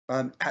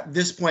 At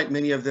this point,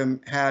 many of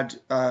them had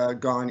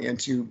gone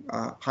into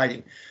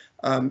hiding.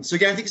 So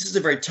again, I think this is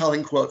a very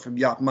telling quote from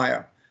Jaap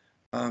Meyer,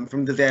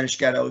 from The Vanished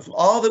Ghetto. If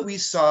all that we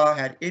saw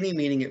had any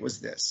meaning, it was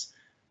this: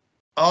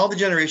 all the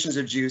generations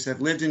of Jews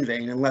have lived in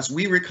vain unless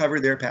we recover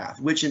their path,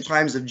 which in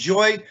times of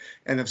joy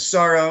and of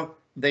sorrow,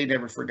 they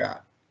never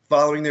forgot.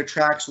 Following their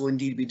tracks will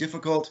indeed be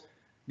difficult,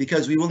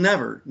 because we will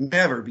never,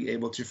 never be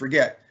able to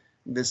forget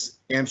this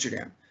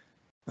Amsterdam.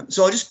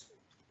 So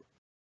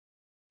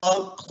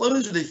I'll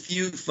close with a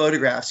few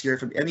photographs here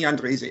from Emmy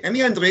Andrese. Emmy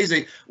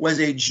Andrese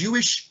was a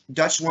Jewish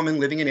Dutch woman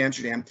living in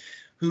Amsterdam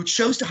who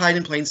chose to hide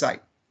in plain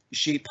sight.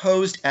 She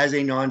posed as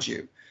a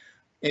non-Jew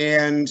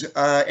and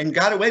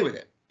got away with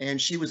it. And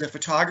she was a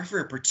photographer,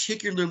 a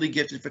particularly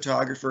gifted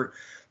photographer,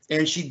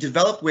 and she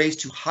developed ways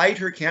to hide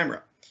her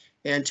camera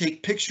and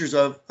take pictures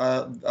of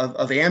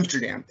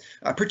Amsterdam,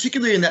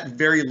 particularly in that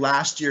very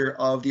last year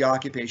of the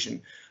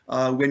occupation,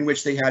 in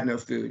which they had no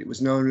food. It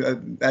was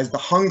known as the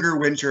hunger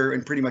winter,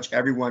 and pretty much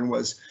everyone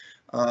was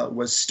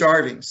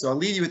starving. So I'll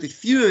leave you with a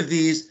few of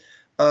these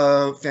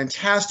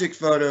fantastic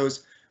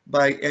photos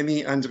by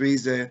Emmy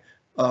Andrese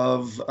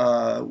of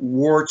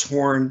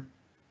war-torn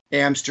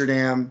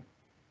Amsterdam,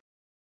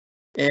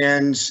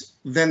 and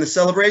then the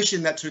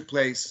celebration that took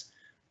place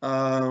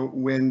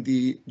when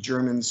the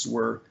Germans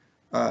were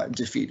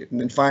defeated. And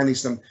then finally,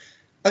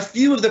 a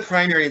few of the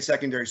primary and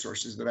secondary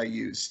sources that I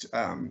used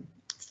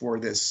for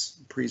this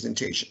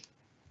presentation.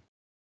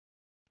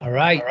 All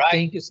right.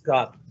 Thank you,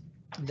 Scott.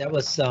 That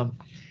was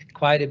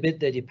quite a bit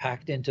that you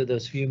packed into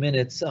those few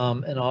minutes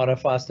in order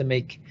for us to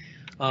make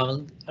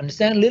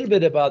understand a little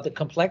bit about the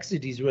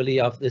complexities really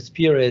of this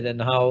period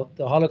and how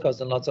the Holocaust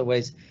in lots of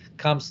ways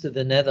comes to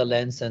the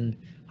Netherlands and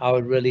how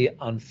it really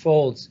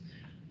unfolds.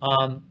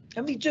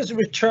 Let me just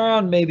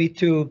return maybe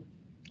to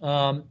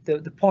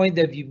the point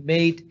that you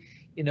made,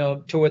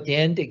 toward the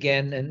end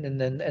again,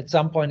 and then at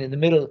some point in the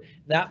middle.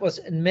 That was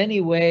in many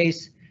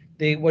ways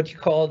what you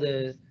call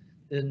the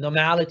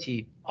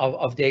normality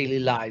of daily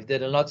life.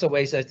 That in lots of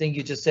ways, I think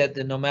you just said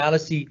the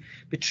normality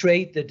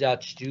betrayed the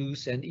Dutch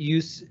Jews, and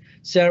used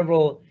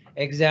several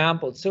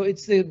examples. So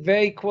it's the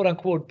very quote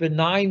unquote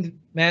benign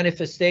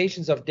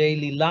manifestations of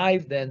daily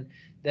life then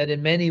that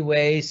in many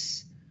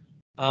ways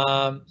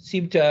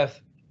seem to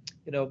have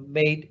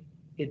made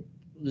it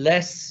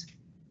less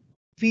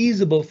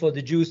feasible for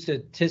the Jews to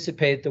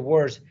anticipate the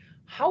worst.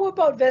 How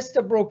about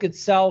Westerbork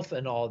itself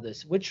in all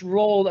this? Which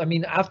role, I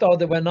mean, after all,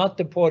 they were not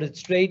deported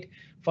straight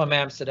from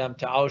Amsterdam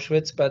to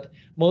Auschwitz, but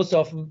most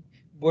of them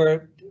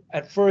were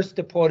at first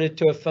deported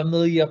to a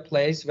familiar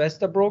place,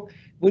 Westerbork.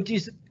 Would you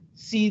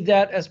see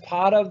that as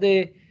part of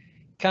the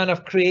kind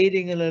of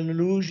creating an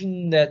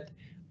illusion that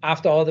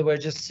after all, they were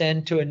just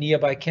sent to a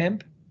nearby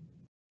camp?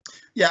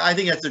 Yeah, I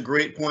think that's a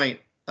great point.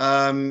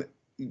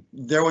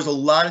 There was a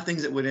lot of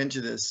things that went into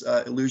this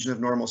illusion of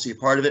normalcy.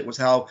 Part of it was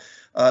how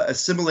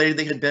assimilated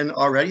they had been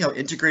already, how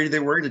integrated they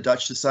were into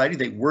Dutch society.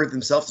 They were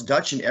themselves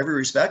Dutch in every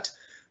respect.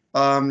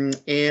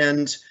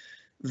 And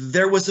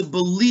there was a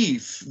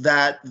belief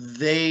that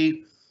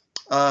they,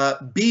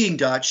 being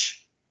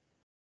Dutch,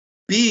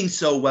 being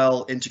so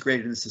well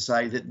integrated in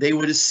society, that they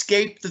would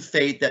escape the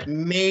fate that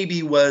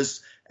maybe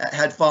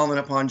had fallen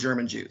upon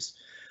German Jews.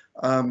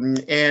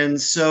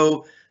 And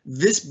so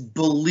this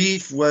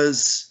belief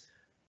was,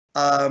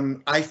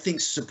 I think,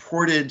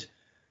 supported,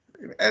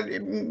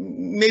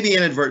 maybe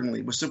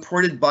inadvertently, was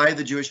supported by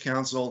the Jewish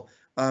Council,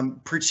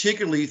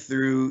 particularly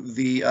through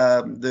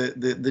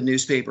the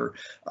newspaper.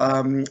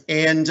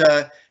 And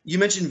you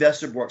mentioned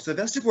Westerbork. So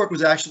Westerbork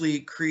was actually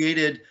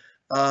created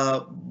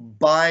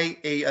by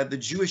a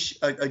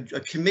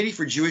committee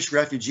for Jewish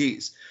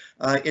refugees,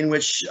 in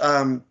which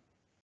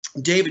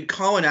David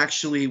Cohen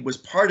actually was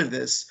part of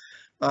this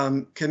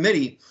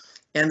committee.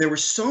 And there were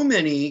so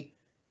many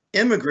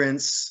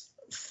immigrants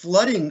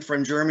flooding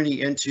from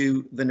Germany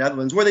into the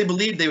Netherlands, where they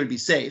believed they would be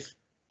safe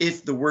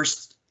if the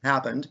worst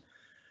happened.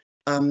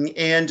 So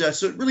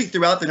really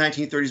throughout the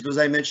 1930s, but as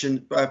I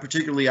mentioned,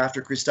 particularly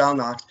after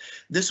Kristallnacht,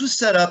 this was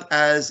set up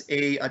as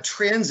a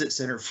transit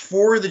center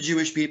for the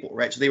Jewish people,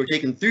 right? So they were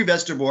taken through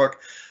Westerbork,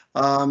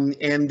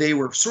 and they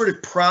were sort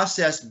of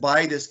processed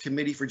by this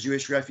Committee for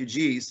Jewish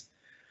Refugees.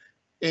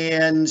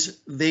 And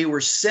they were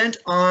sent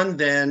on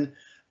then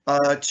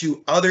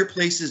to other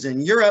places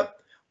in Europe,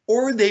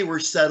 or they were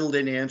settled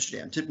in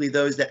Amsterdam, typically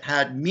those that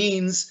had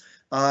means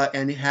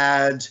and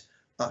had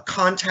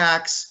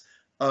contacts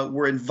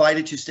were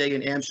invited to stay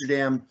in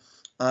Amsterdam.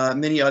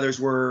 Many others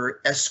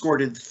were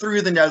escorted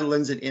through the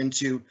Netherlands and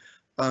into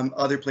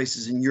other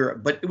places in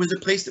Europe. But it was a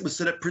place that was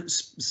set up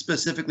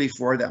specifically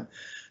for them.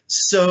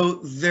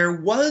 So there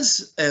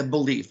was a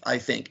belief, I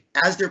think,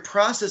 as they're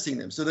processing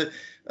them, so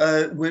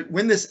that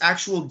when the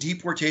actual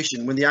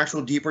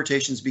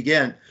deportations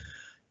began,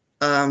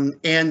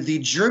 and the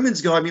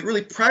Germans go, I mean,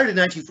 really prior to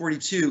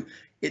 1942,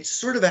 it's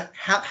sort of a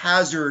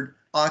haphazard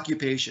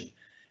occupation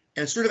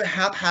and sort of a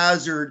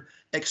haphazard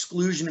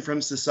exclusion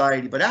from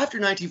society. But after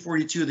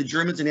 1942, the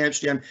Germans in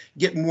Amsterdam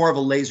get more of a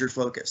laser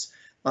focus.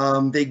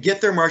 They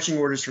get their marching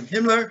orders from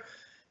Himmler,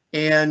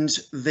 and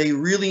they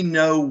really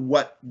know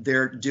what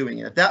they're doing.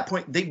 And at that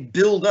point, they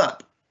build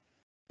up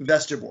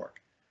Westerbork.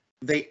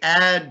 They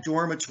add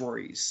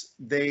dormitories.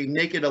 They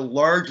make it a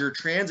larger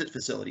transit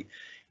facility.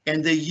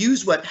 And they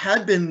use what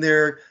had been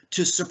there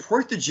to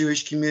support the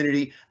Jewish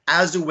community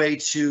as a way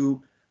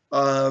to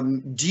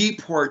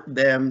deport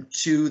them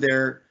to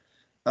their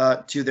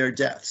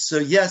deaths. So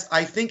yes,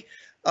 I think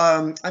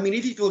I mean,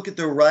 if you look at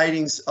the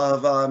writings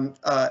of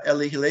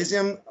Elie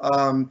Hilesium,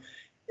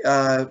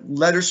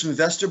 letters from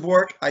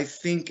Westerbork, I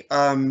think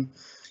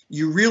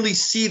you really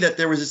see that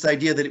there was this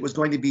idea that it was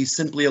going to be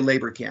simply a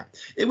labor camp.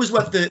 It was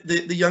what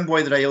the young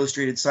boy that I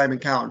illustrated, Simon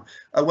Cowan,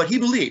 what he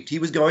believed. He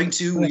was going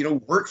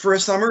to, work for a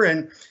summer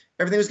and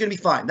everything was going to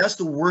be fine. That's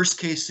the worst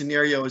case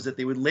scenario, is that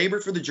they would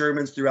labor for the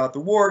Germans throughout the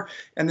war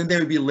and then they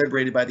would be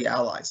liberated by the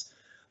Allies.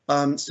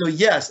 So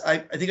yes, I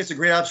think it's a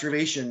great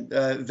observation.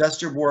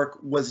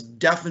 Westerbork was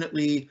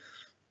definitely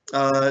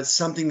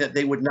something that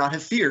they would not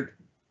have feared,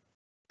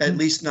 at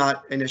least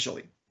not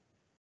initially.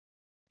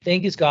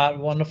 Thank you, Scott.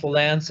 Wonderful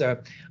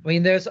answer. I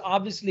mean, there's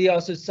obviously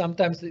also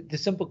sometimes the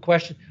simple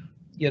question,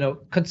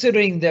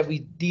 considering that we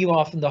deem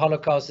often the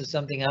Holocaust as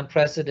something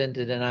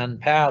unprecedented and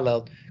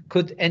unparalleled,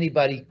 could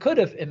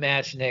have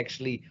imagined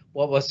actually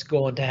what was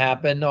going to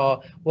happen,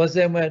 or was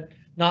there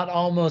not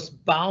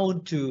almost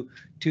bound to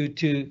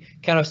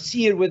kind of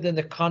see it within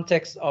the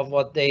context of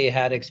what they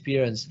had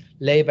experienced,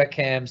 labor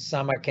camps,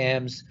 summer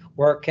camps,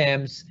 work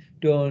camps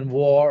during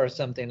war or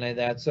something like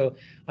that. So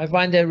I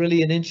find that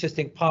really an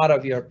interesting part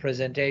of your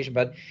presentation,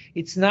 but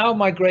it's now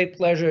my great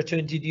pleasure to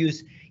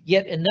introduce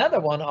yet another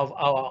one of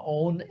our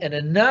own and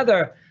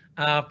another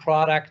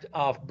product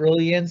of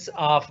brilliance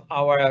of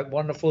our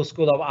wonderful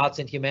School of Arts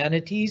and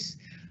Humanities.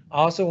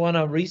 Also one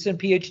of recent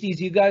PhDs.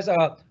 You guys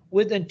are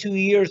within 2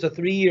 years or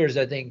 3 years,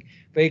 I think,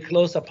 very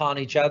close upon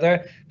each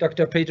other.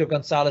 Dr. Pedro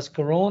Gonzalez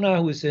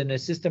Corona, who is an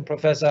assistant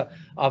professor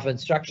of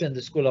instruction in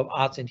the School of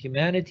Arts and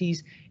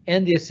Humanities,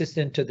 and the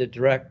assistant to the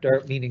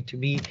director, meaning to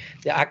me,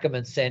 the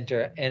Ackerman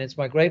Center. And it's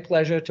my great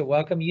pleasure to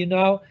welcome you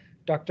now,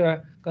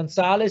 Dr.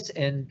 Gonzalez,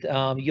 and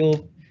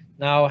you'll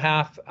now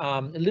have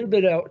a little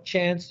bit of a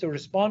chance to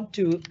respond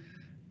to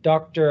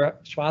Dr.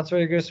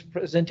 Swartsfager's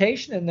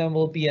presentation, and then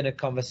we'll be in a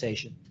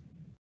conversation.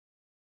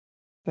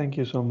 Thank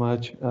you so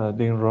much,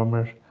 Dean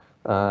Roemer.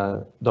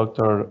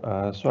 Dr.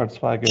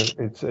 Swartsfager,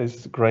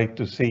 it's great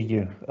to see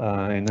you,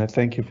 and I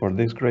thank you for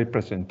this great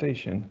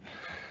presentation.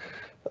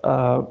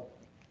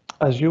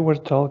 As you were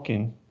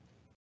talking,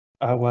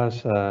 I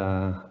was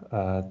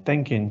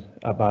thinking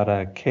about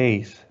a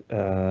case,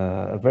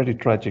 a very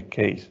tragic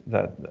case,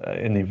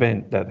 an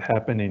event that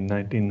happened in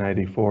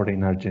 1994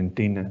 in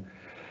Argentina.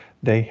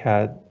 They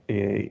had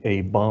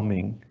a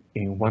bombing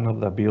in one of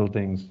the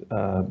buildings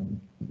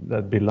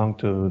that belonged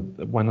to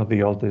one of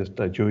the oldest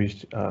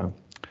Jewish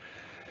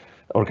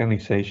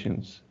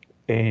organizations.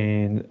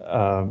 And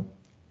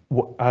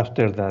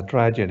after the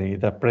tragedy,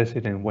 the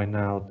president went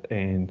out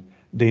and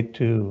did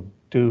two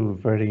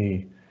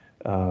very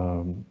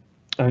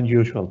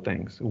unusual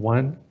things.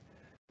 One,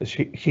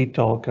 he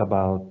talked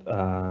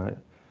about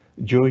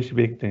Jewish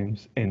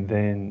victims and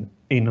then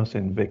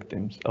innocent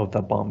victims of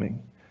the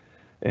bombing.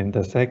 And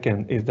the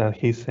second is that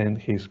he sent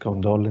his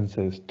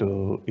condolences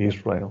to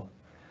Israel.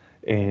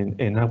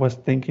 And I was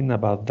thinking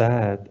about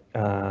that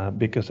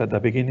because at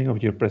the beginning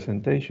of your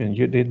presentation,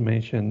 you did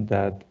mention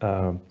that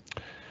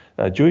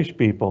Jewish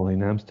people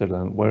in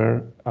Amsterdam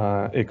were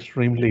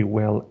extremely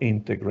well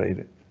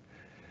integrated.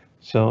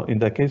 So in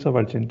the case of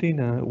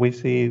Argentina, we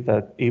see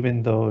that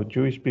even though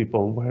Jewish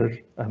people were,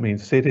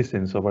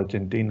 citizens of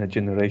Argentina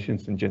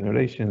generations and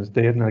generations,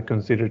 they are not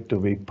considered to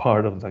be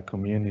part of the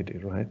community,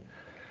 right?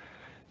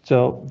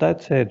 So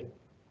that said,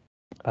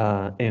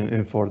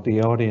 and for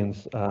the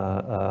audience,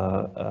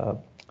 I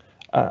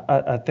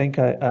think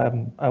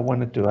I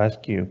wanted to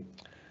ask you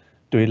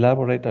to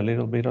elaborate a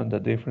little bit on the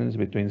difference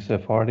between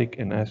Sephardic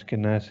and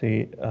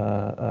Ashkenazi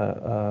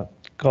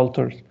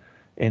cultures.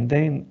 And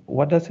then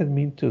what does it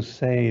mean to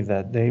say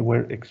that they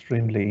were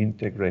extremely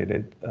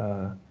integrated?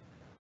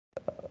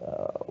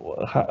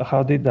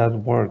 How did that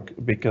work?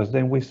 Because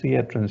then we see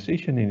a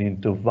transitioning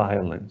into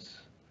violence.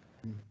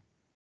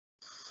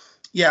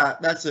 Yeah,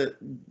 that's a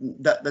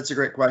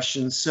great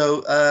question.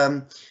 So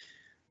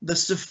the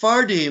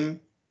Sephardim,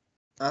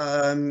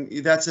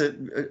 that's a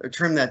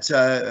term that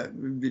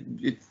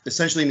it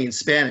essentially means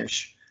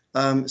Spanish.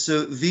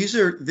 So this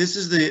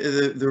is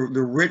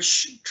the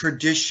rich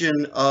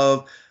tradition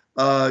of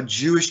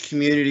Jewish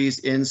communities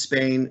in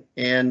Spain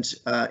and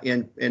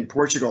in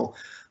Portugal.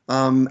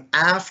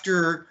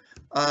 After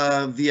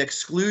the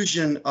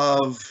exclusion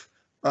of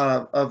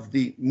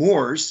the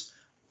Moors,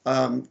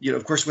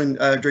 of course, when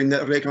during the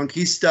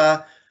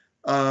Reconquista,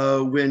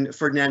 when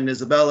Ferdinand and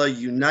Isabella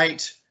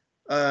unite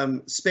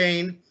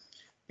Spain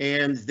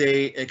and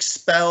they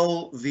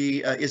expel the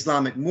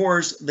Islamic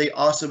Moors, they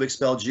also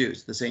expel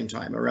Jews at the same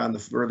time around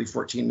the early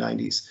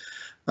 1490s.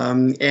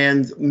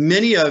 And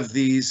many of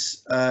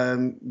these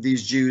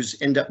Jews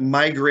end up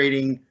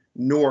migrating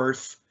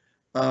north,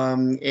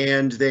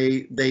 and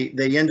they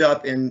end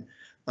up in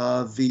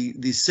the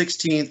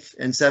 16th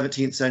and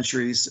 17th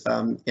centuries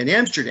in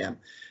Amsterdam.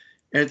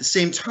 And at the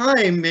same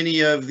time,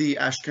 many of the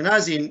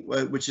Ashkenazim,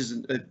 which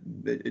is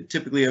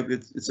typically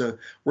it's a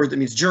word that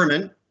means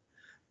German,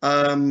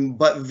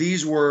 but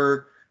these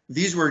were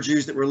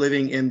Jews that were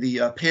living in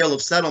the Pale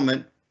of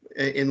Settlement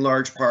in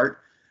large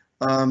part,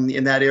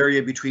 in that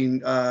area between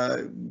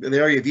the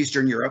area of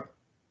Eastern Europe,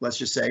 let's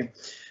just say.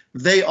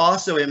 they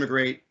also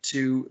immigrate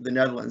to the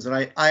Netherlands.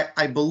 And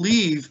I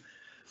believe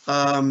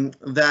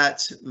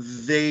that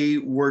they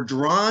were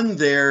drawn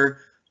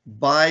there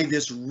by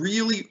this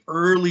really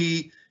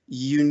early,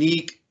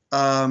 unique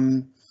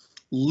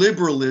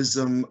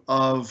liberalism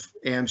of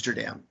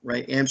Amsterdam,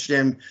 right?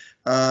 Amsterdam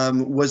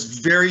was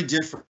very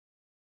different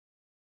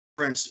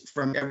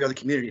from every other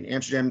community. In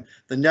Amsterdam,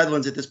 the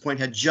Netherlands at this point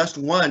had just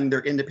won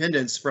their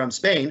independence from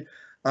Spain.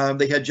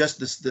 They had just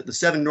the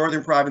 7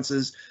 northern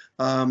provinces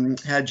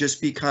had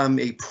just become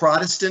a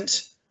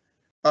Protestant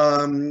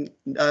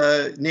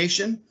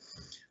nation,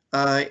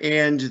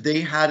 and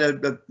they had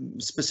a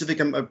specific,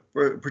 a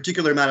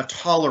particular amount of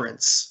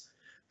tolerance.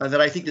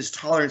 That I think this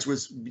tolerance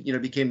was,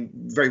 became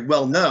very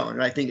well known.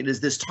 And I think it is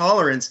this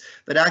tolerance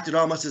that acted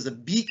almost as a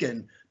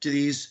beacon to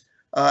these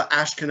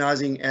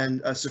Ashkenazi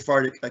and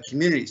Sephardic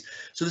communities.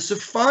 So the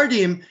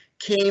Sephardim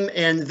came,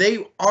 and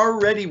they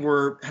already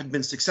had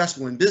been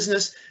successful in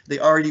business. They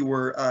already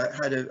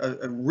had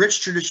a rich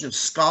tradition of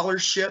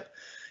scholarship,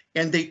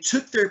 and they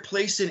took their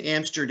place in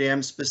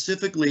Amsterdam,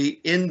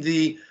 specifically in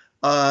the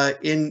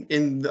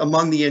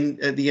among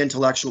the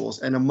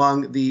intellectuals and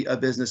among the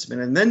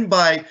businessmen. And then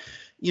by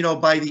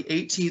the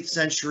 18th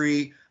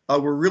century,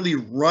 were really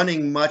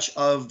running much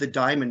of the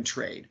diamond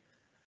trade.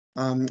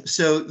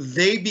 So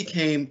they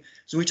became,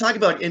 so we talk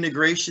about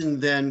integration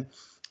then,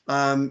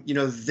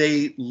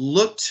 they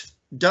looked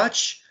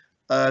Dutch,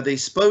 they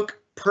spoke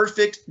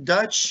perfect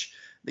Dutch,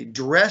 they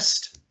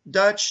dressed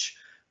Dutch,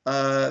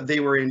 they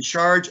were in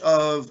charge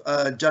of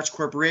Dutch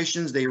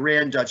corporations, they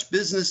ran Dutch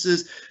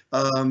businesses,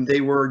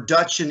 they were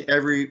Dutch in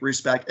every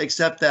respect,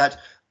 except that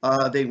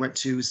they went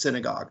to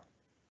synagogue,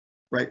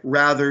 right,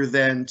 rather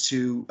than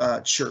to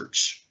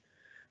church.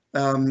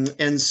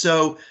 And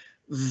so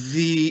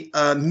the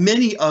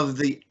many of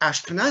the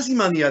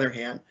Ashkenazim, on the other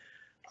hand,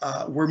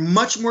 were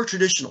much more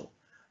traditional.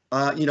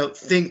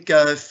 Think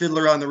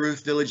Fiddler on the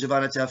Roof, Village of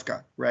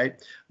Anatevka,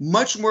 right?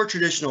 Much more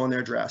traditional in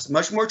their dress,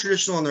 much more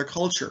traditional in their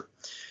culture.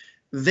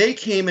 They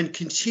came and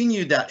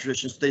continued that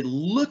tradition. So they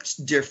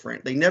looked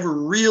different. They never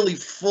really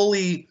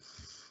fully,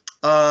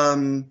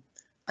 I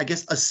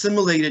guess,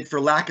 assimilated, for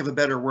lack of a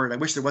better word. I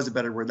wish there was a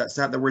better word. That's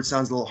not, the word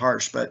sounds a little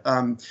harsh, but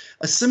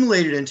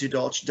assimilated into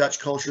Dutch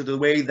culture the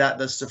way that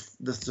the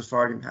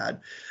Sephardim had.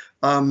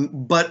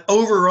 But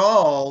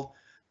overall,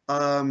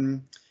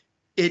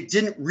 it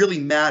didn't really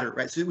matter,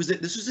 right? So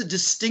this was a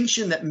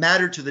distinction that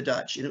mattered to the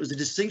Dutch, and it was a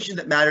distinction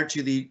that mattered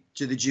to the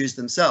Jews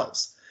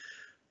themselves.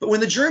 But when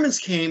the Germans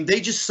came, they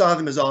just saw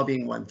them as all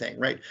being one thing,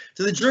 right?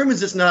 To the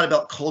Germans, it's not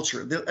about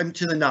culture.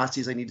 To the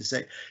Nazis, I need to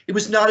say, it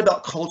was not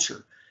about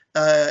culture.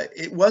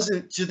 It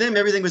wasn't, to them,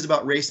 everything was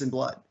about race and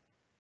blood.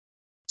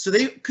 So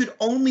they could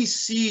only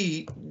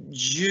see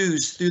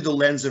Jews through the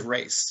lens of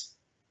race.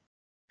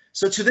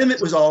 So to them, it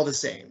was all the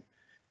same,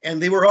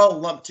 and they were all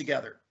lumped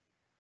together.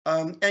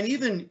 And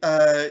even,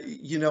 I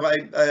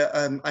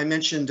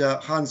mentioned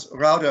Hans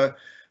Raude,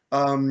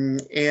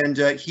 and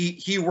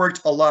he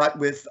worked a lot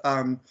with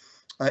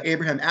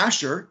Abraham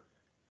Asher,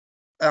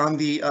 on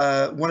the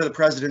one of the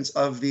presidents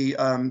of the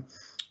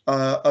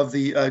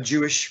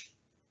Jewish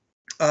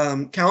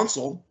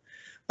Council,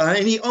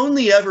 and he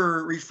only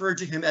ever referred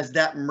to him as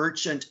that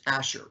merchant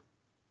Asher,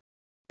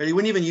 but he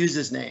wouldn't even use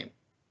his name.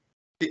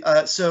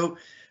 So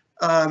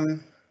I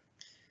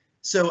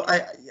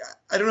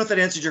don't know if that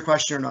answered your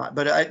question or not,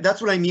 but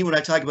that's what I mean when I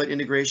talk about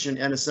integration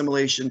and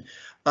assimilation,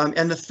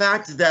 and the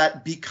fact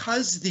that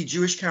because the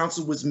Jewish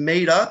Council was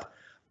made up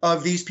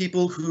of these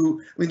people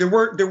who, I mean, there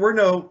were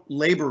no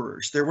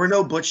laborers, there were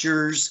no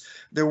butchers,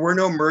 there were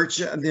no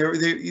merchants on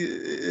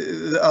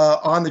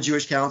the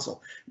Jewish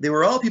Council. They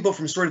were all people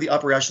from sort of the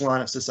upper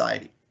echelon of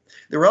society.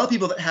 They were all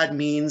people that had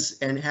means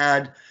and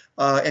had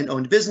and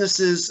owned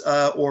businesses,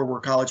 or were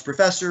college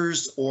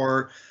professors,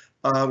 or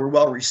were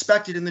well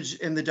respected in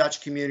the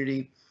Dutch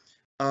community.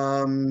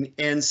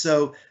 And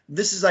so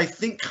this is, I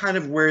think, kind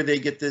of where they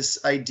get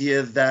this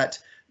idea that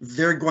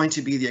they're going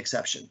to be the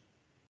exception.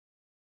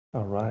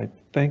 All right,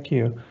 thank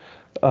you.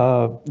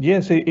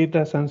 Yes, it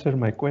does answer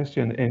my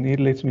question, and it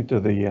leads me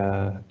to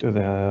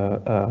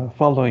the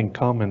following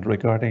comment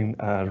regarding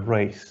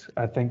race.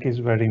 I think it's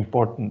very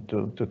important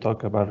to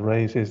talk about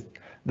race. Is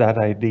that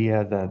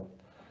idea that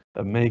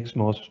makes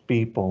most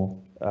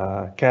people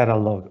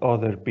catalog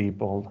other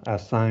people,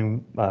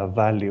 assign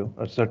value,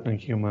 a certain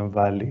human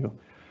value.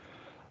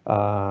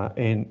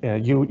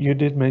 And you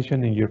did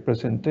mention in your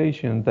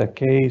presentation the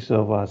case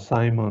of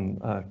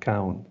Simon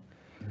Cowell.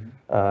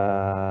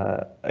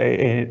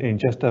 And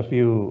just a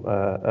few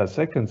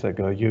seconds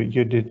ago,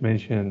 you did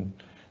mention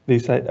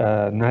this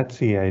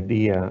Nazi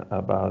idea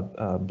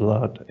about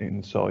blood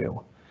in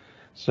soil.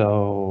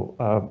 So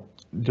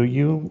do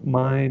you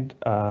mind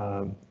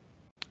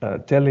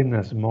telling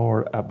us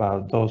more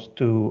about those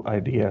two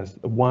ideas?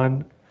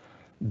 One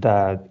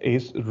that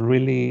is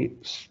really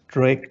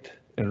strict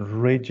and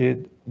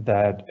rigid,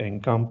 that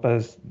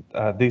encompass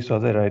this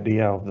other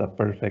idea of the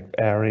perfect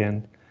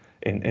Aryan,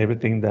 and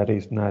everything that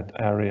is not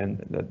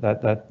Aryan,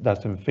 that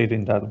doesn't fit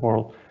in that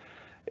world.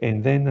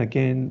 And then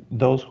again,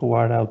 those who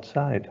are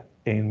outside,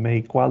 and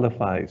may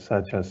qualify,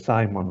 such as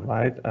Simon,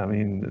 right? I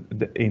mean,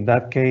 in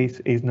that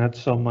case, it's not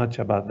so much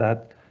about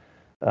that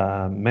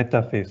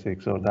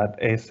metaphysics or that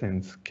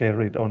essence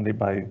carried only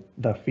by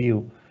the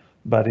few,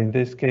 but in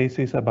this case,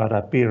 it's about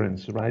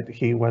appearance, right?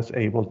 He was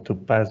able to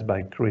pass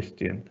by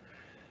Christian.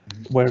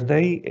 Were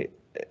they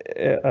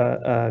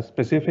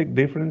specific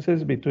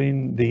differences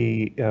between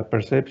the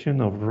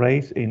perception of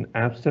race in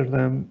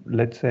Amsterdam,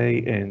 let's say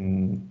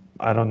in,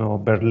 I don't know,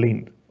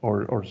 Berlin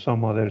or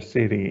some other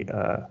city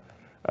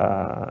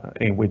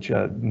in which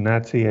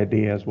Nazi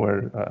ideas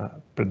were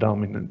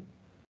predominant?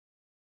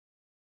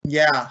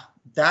 Yeah,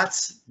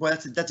 that's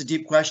a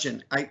deep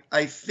question.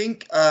 I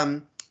think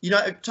I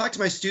talk to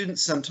my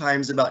students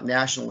sometimes about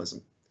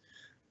nationalism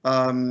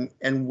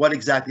and what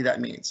exactly that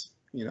means.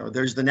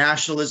 There's the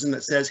nationalism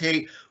that says,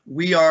 hey,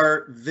 we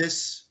are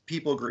this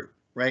people group,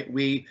 right?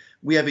 We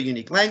have a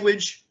unique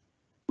language,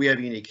 we have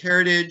a unique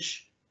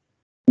heritage,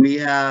 we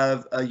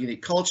have a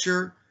unique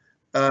culture,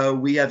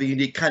 we have a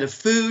unique kind of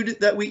food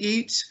that we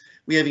eat,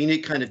 we have a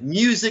unique kind of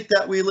music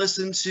that we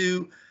listen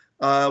to,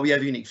 we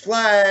have a unique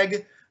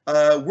flag.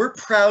 We're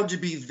proud to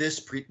be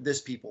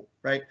this people,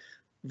 right?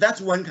 That's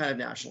one kind of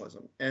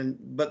nationalism.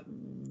 But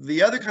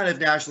the other kind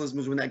of nationalism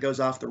is when that goes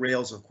off the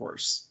rails, of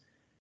course.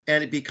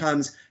 And it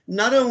becomes,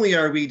 not only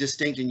are we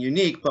distinct and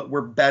unique, but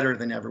we're better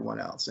than everyone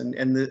else. And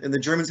the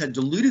Germans had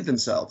deluded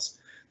themselves.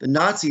 The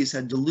Nazis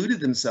had deluded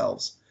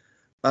themselves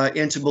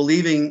into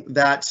believing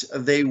that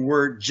they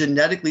were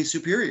genetically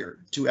superior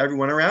to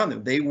everyone around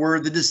them. They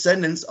were the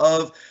descendants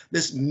of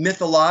this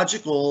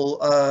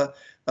mythological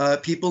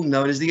people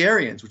known as the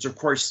Aryans, which of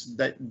course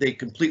that they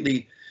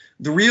completely,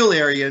 the real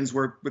Aryans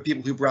were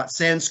people who brought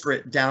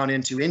Sanskrit down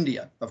into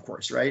India, of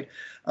course, right?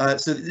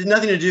 So it had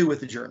nothing to do with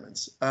the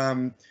Germans.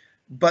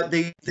 But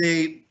they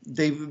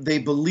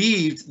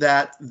believed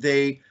that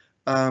they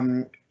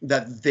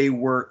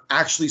were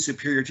actually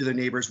superior to their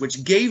neighbors,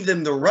 which gave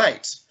them the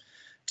right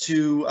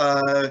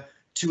to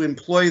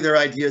employ their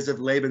ideas of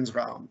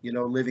Lebensraum,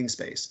 living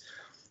space.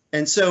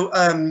 And so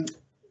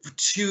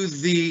to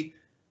the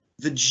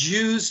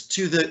Jews,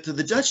 to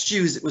the Dutch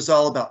Jews, it was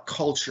all about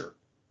culture,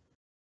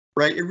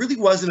 right? It really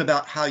wasn't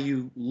about how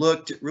you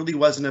looked. It really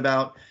wasn't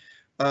about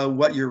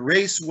what your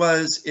race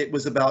was. It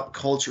was about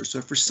culture.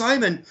 So for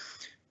Simon,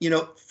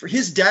 for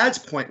his dad's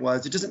point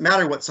was, it doesn't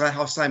matter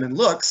how Simon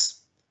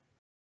looks.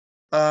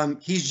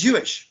 He's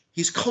Jewish.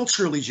 He's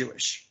culturally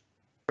Jewish,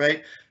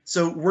 right?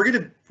 So we're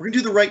gonna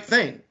do the right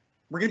thing.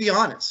 We're gonna be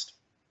honest,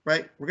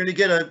 right? We're gonna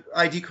get an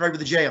ID card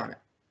with a J on it.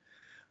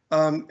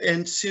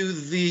 And to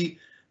the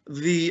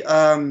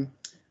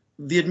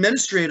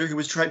administrator who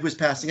was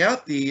passing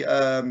out the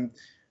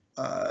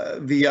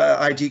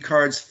ID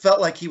cards felt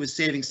like he was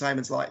saving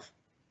Simon's life,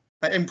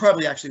 and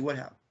probably actually would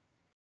have.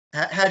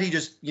 Had he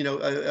just,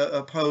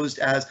 opposed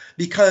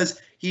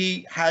because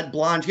he had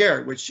blonde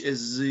hair, which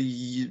is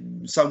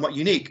somewhat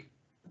unique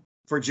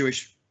for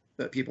Jewish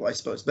people, I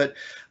suppose. But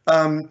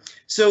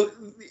so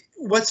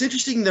what's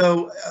interesting,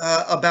 though,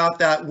 about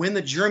that, when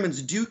the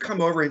Germans do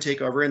come over and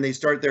take over and they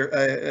start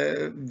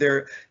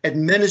their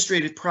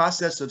administrative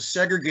process of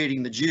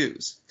segregating the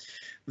Jews,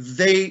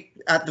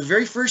 at the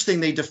very first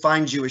thing, they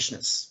define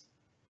Jewishness,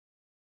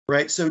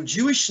 right? So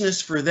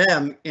Jewishness for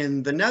them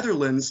in the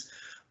Netherlands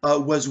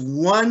was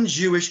one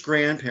Jewish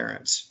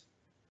grandparent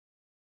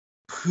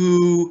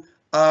who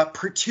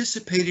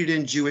participated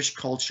in Jewish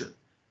culture,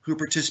 who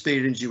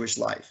participated in Jewish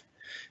life.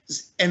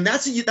 And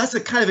that's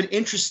a kind of an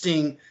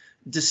interesting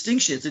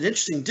distinction. It's an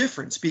interesting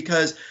difference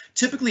because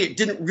typically it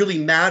didn't really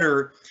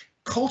matter.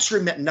 Culture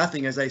meant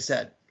nothing, as I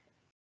said.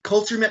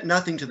 Culture meant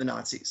nothing to the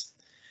Nazis.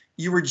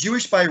 You were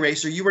Jewish by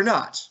race or you were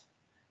not.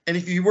 And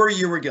if you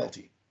were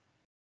guilty.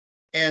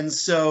 And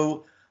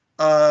so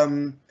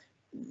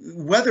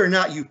whether or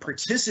not you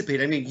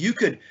participate, I mean, you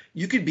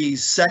could be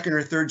second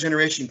or third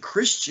generation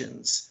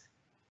Christians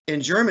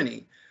in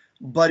Germany,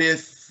 but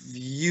if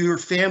your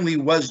family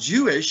was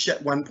Jewish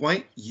at one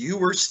point, you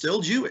were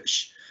still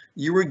Jewish.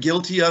 You were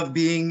guilty of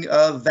being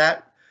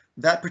that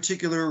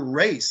particular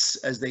race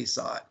as they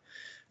saw it.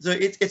 So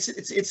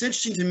it's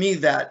interesting to me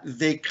that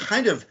they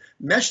kind of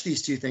mesh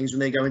these two things when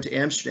they go into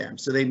Amsterdam.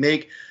 So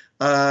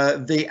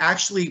they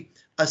actually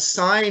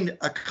assign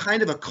a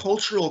kind of a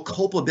cultural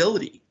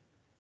culpability.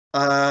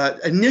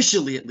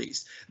 Initially, at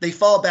least, they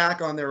fall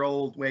back on their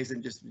old ways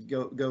and just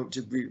go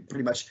to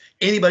pretty much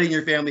anybody in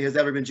your family has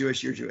ever been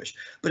Jewish, you're Jewish.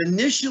 But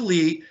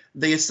initially,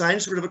 they assign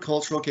sort of a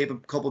cultural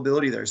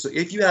culpability there. So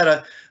if you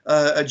had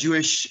a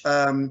Jewish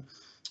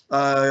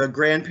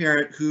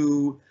grandparent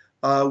who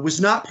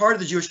was not part of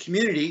the Jewish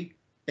community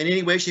in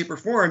any way, shape, or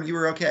form, you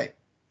were okay,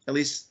 at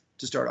least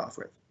to start off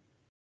with.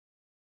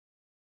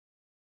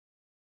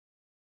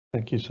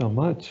 Thank you so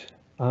much.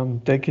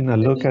 I'm taking a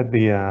look at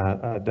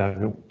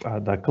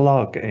the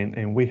clock,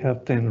 and we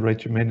have 10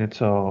 rich minutes.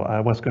 So I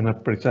was going to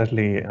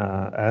precisely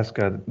ask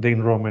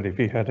Dean Roemer if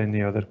he had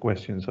any other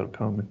questions or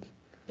comments.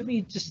 Let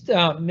me just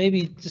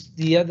maybe just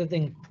the other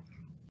thing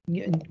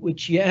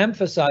which you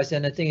emphasize,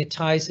 and I think it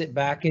ties it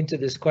back into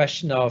this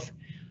question of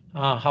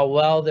how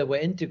well they were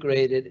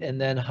integrated,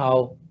 and then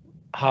how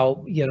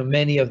how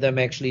many of them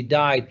actually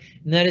died,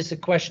 and that is a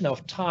question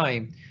of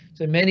time.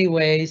 So in many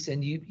ways,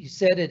 and you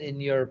said it in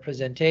your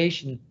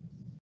presentation,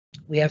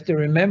 we have to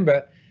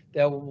remember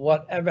that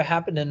whatever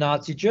happened in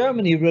Nazi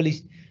Germany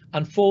really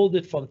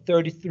unfolded from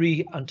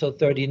 33 until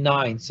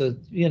 39. So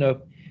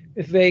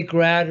a very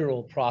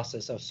gradual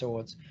process of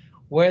sorts.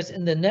 Whereas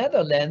in the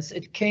Netherlands,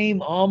 it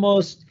came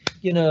almost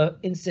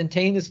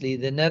instantaneously.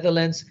 The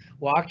Netherlands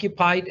were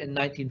occupied in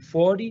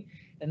 1940,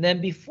 and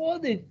then before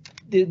the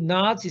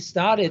Nazis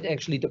started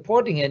actually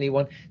deporting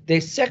anyone, they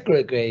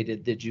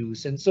segregated the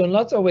Jews. And so in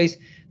lots of ways,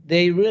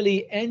 they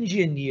really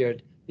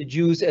engineered the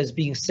Jews as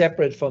being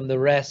separate from the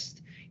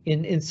rest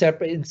in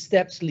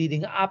steps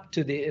leading up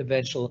to the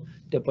eventual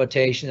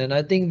deportation. And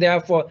I think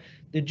therefore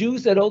the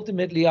Jews that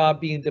ultimately are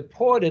being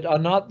deported are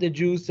not the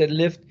Jews that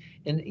lived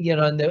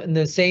in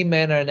the same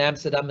manner in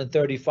Amsterdam in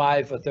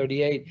 35 or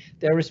 38.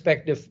 Their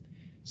respective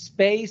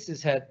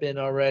spaces had been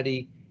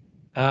already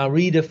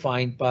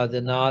redefined by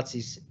the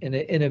Nazis in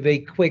a very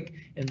quick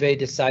and very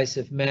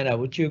decisive manner.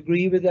 Would you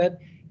agree with that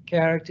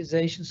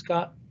characterization,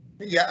 Scott?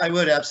 Yeah, I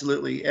would,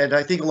 absolutely. And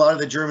I think a lot of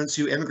the Germans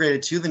who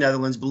immigrated to the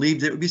Netherlands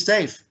believed it would be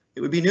safe.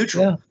 It would be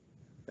neutral.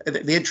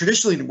 Yeah. They had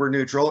traditionally were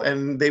neutral,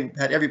 and they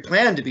had every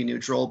plan to be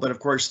neutral. But of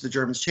course, the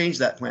Germans changed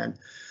that plan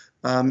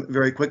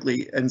very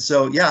quickly. And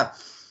so, yeah,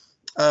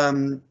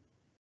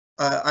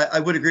 I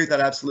would agree with that,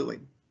 absolutely.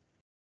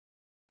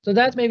 So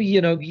that's maybe,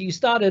 you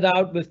started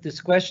out with this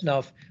question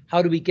of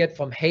how do we get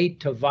from hate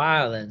to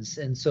violence?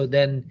 And so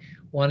then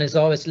one is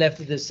always left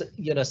with this,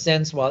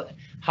 sense, well,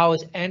 how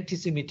is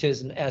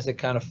anti-Semitism as a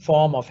kind of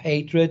form of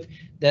hatred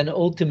then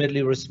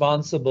ultimately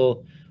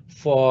responsible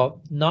for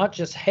not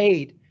just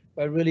hate,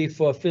 but really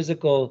for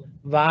physical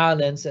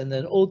violence and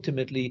then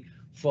ultimately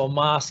for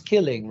mass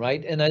killing,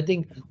 right? And I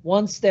think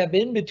one step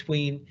in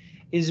between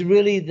is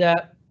really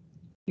that,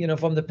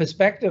 from the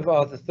perspective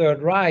of the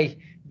Third Reich,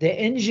 they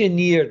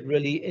engineered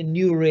really a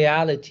new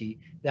reality.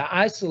 They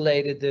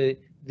isolated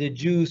the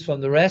Jews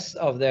from the rest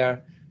of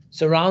their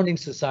surrounding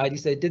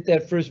societies. They did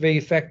that first very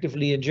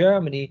effectively in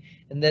Germany,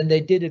 and then they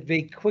did it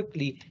very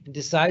quickly and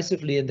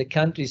decisively in the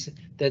countries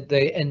that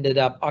they ended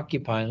up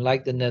occupying,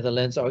 like the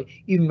Netherlands or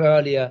even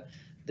earlier,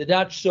 the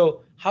Dutch.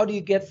 So how do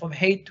you get from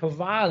hate to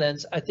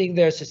violence? I think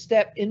there's a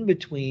step in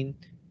between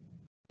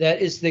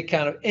that is the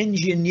kind of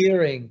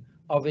engineering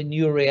of a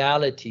new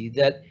reality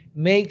that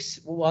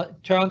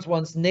turns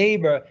one's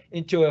neighbor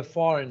into a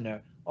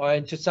foreigner or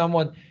into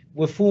someone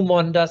with whom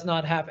one does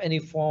not have any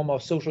form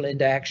of social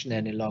interaction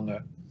any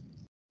longer.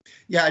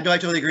 Yeah, no, I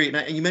totally agree.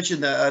 And you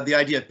mentioned the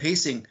idea of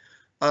pacing,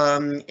 I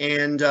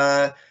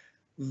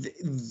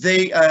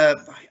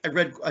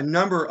read a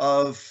number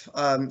of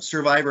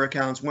survivor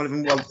accounts. One of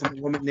them was from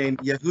a woman named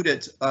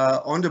Yehudit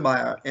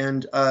Ondermeyer,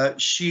 and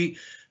she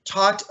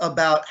talked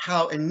about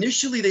how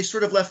initially they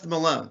sort of left them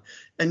alone.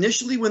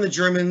 Initially, when the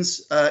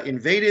Germans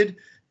invaded,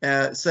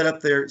 set up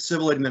their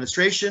civil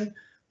administration,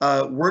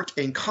 worked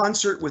in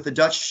concert with the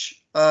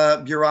Dutch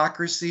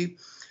bureaucracy,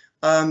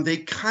 they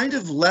kind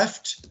of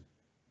left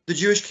the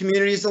Jewish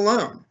communities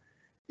alone.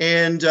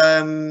 And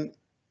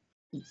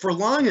for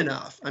long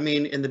enough, I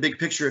mean, in the big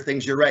picture of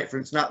things, you're right, for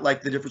it's not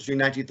like the difference between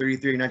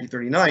 1933 and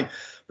 1939,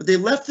 but they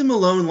left them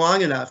alone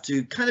long enough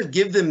to kind of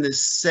give them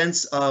this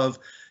sense of,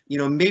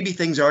 maybe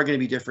things are going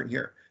to be different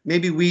here.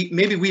 Maybe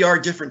we are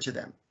different to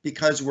them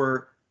because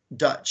we're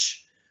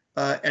Dutch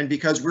and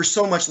because we're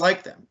so much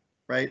like them,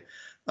 right?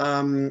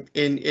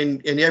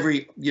 In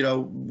every,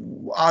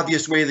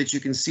 obvious way that you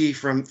can see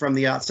from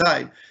the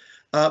outside.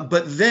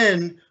 But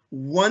then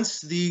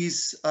once the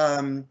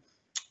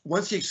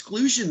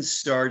exclusions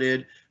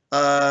started,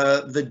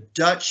 the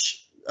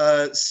Dutch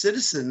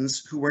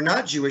citizens who were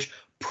not Jewish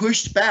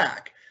pushed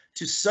back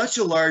to such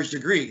a large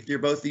degree through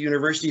both the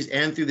universities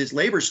and through this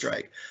labor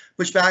strike,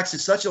 pushed back to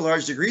such a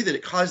large degree that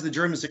it caused the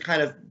Germans to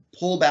kind of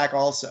pull back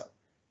also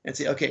and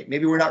say, okay,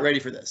 maybe we're not ready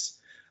for this.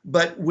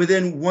 But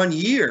within 1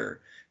 year,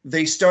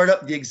 they start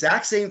up the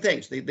exact same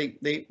things. They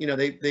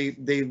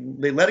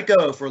let it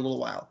go for a little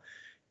while.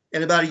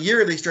 In about a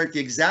year, they start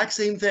the exact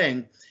same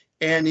thing.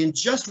 And in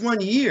just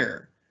 1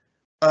 year,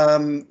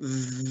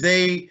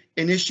 they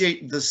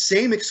initiate the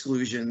same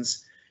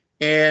exclusions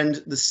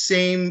and the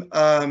same,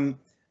 and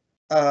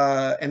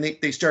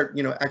they start,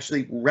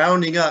 actually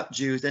rounding up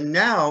Jews. And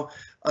now,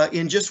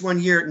 in just 1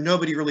 year,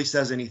 nobody really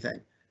says anything.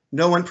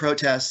 No one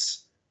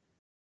protests.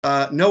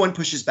 No one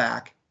pushes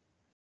back.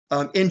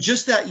 In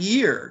just that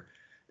year,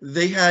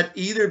 they had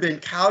either been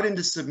cowed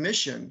into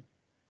submission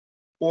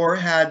or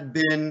had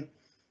been,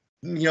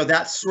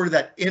 that's sort of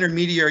that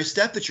intermediary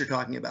step that you're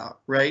talking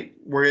about, right?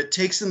 Where it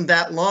takes them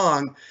that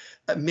long,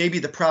 maybe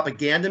the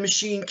propaganda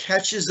machine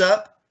catches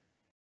up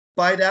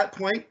by that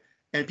point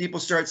and people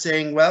start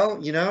saying, well,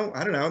 I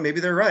don't know, maybe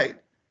they're right.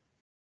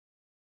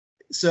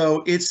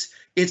 So it's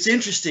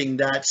interesting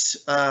that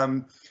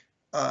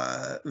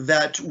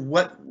that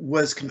what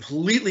was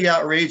completely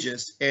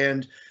outrageous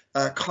and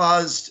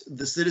caused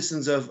the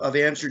citizens of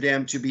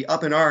Amsterdam to be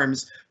up in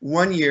arms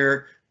 1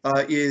 year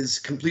is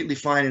completely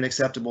fine and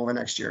acceptable the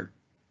next year.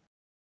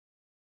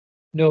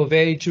 No,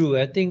 very true.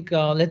 I think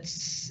we're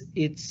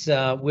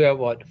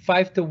what,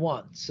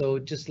 5-1. So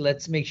just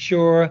let's make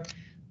sure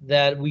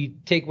that we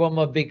take one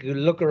more big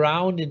look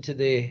around into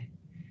the,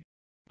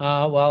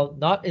 well,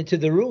 not into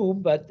the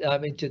room, but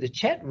into the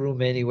chat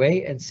room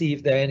anyway, and see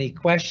if there are any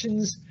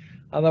questions.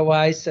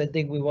 Otherwise, I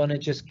think we want to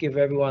just give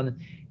everyone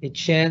a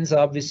chance,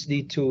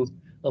 obviously, to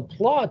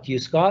applaud you,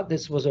 Scott.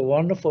 This was a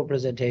wonderful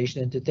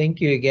presentation, and to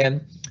thank you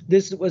again.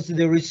 This was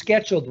the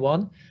rescheduled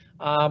one.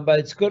 But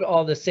it's good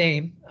all the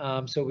same.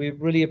 So we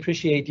really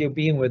appreciate you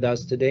being with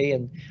us today.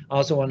 And I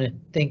also want to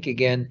thank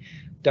again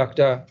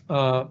Dr.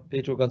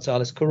 Pedro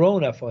Gonzalez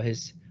Corona for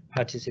his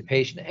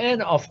participation.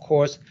 And of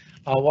course,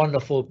 our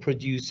wonderful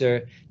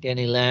producer,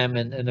 Danny Lamb,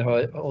 and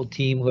her whole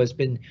team who has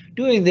been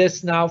doing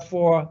this now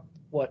for,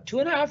 what,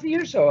 2.5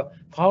 years? Or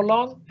how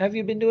long have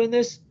you been doing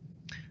this?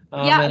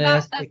 Yeah, and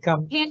about the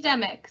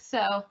pandemic.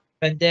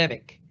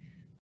 Pandemic.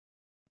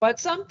 But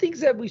some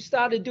things that we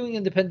started doing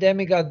in the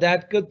pandemic are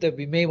that good that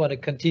we may want to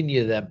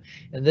continue them.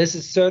 And this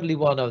is certainly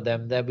one of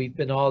them that we've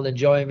been all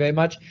enjoying very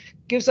much.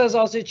 Gives us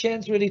also a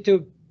chance really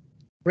to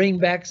bring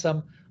back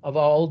some of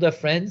our older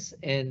friends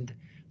and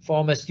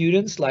former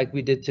students like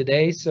we did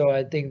today. So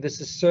I think this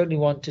is certainly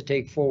one to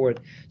take forward.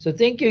 So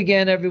thank you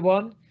again,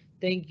 everyone.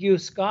 Thank you,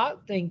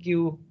 Scott. Thank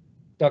you,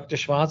 Dr.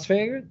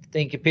 Swartsfager.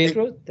 Thank you,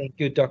 Pedro. Thank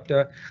you,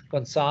 Dr.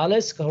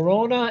 Gonzalez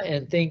Corona.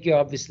 And thank you,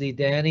 obviously,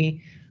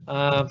 Danny,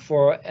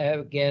 for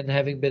again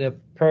having been a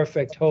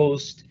perfect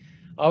host.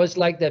 I always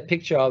like that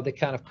picture of the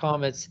kind of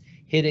comets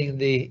hitting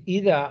the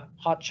either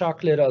hot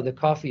chocolate or the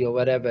coffee or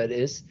whatever it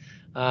is.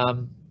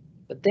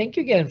 But thank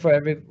you again for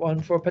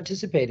everyone for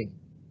participating.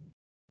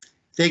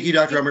 Thank you,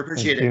 Dr. Roemer.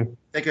 Appreciate it.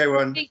 Thank you,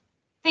 everyone.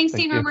 Thanks,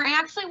 Dean Roemer. I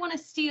actually want to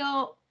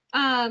steal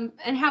and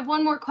have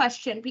one more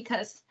question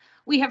because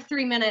we have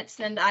 3 minutes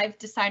and I've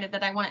decided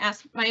that I want to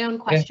ask my own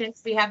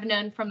questions. We have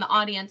none from the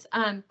audience.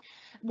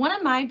 One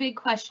of my big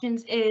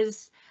questions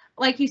is,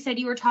 like you said,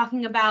 you were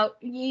talking about,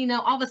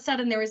 all of a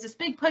sudden there was this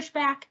big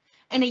pushback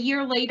and a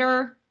year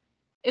later,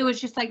 it was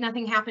just like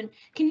nothing happened.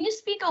 Can you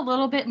speak a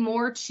little bit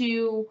more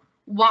to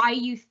why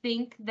you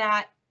think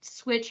that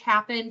switch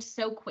happened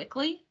so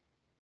quickly?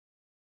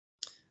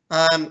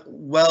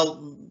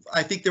 Well,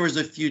 I think there was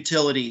a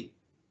futility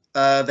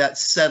that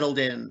settled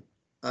in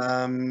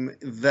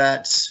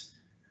that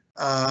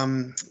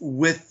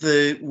with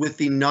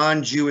the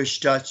non-Jewish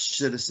Dutch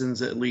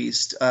citizens, at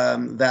least,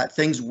 that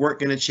things weren't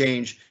going to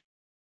change.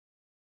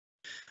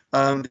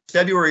 The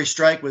February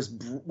strike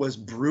was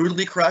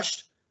brutally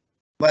crushed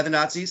by the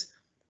Nazis.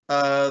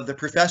 The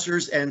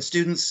professors and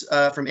students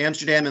from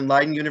Amsterdam and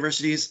Leiden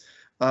universities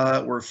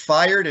were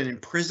fired and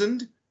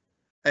imprisoned,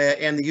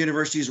 and the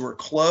universities were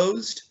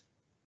closed.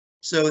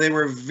 So they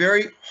were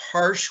very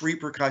harsh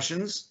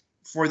repercussions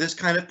for this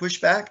kind of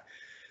pushback.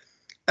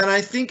 And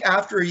I think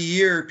after a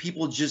year,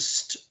 people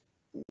just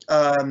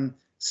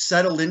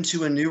settled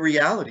into a new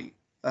reality,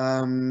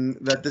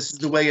 that this is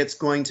the way it's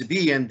going to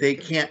be, and they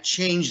can't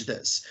change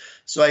this.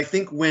 So I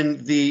think when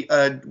the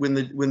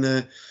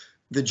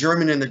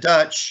German and the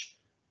Dutch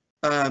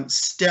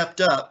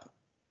stepped up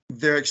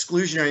their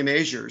exclusionary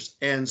measures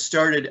and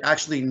started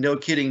actually, no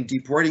kidding,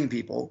 deporting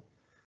people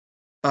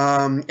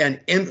and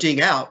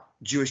emptying out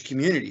Jewish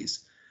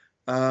communities,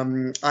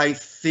 I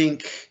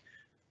think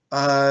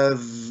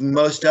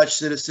most Dutch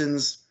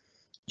citizens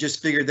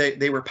just figured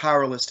they were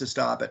powerless to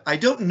stop it. I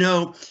don't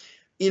know.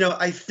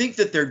 I think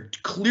that there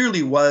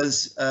clearly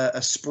was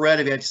a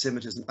spread of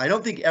anti-Semitism. I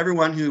don't think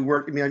everyone who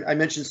worked, I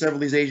mentioned several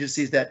of these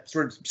agencies that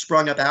sort of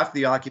sprung up after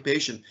the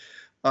occupation,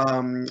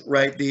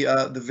 right? The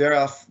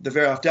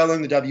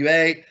Verafdeling,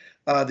 the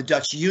WA, the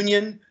Dutch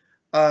Union.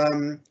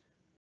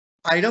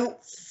 I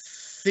don't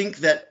think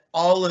that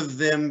all of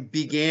them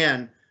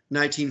began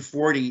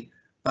 1940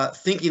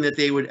 thinking that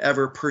they would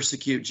ever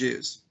persecute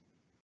Jews,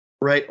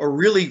 right? Or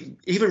really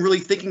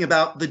thinking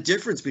about the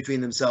difference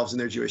between themselves and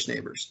their Jewish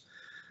neighbors.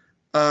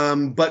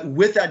 But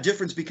with that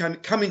difference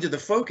coming to the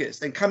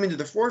focus and coming to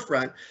the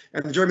forefront,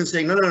 and the Germans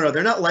saying, no,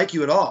 they're not like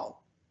you at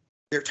all.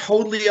 They're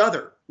totally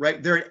other,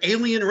 right? They're an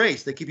alien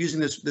race. They keep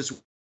using this.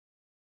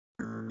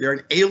 They're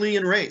an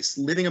alien race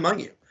living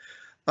among you.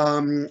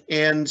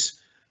 And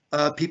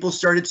people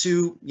started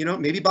to,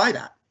 maybe buy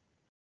that.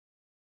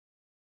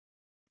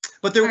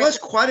 But there was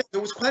quite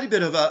a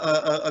bit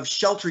of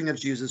sheltering of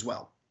Jews as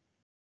well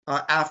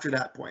after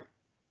that point.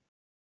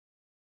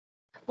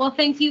 Well,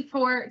 thank you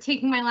for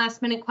taking my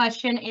last minute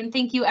question, and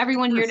thank you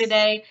everyone here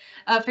today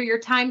for your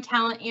time,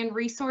 talent, and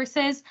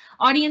resources.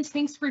 Audience,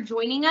 thanks for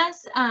joining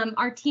us.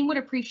 Our team would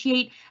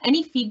appreciate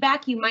any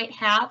feedback you might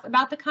have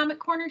about the Comet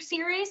Corner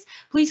series.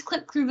 Please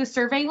click through the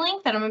survey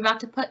link that I'm about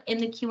to put in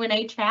the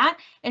Q&A chat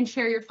and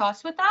share your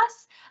thoughts with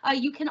us.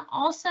 You can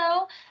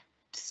also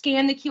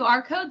scan the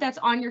QR code that's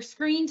on your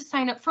screen to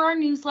sign up for our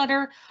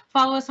newsletter,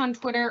 follow us on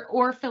Twitter,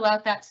 or fill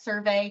out that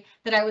survey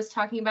that I was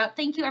talking about.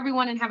 Thank you,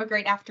 everyone, and have a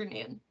great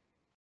afternoon.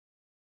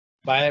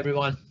 Bye,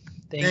 everyone.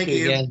 Thank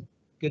you again.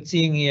 Good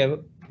seeing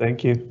you.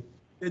 Thank you.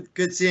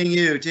 Good seeing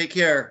you. Take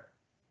care.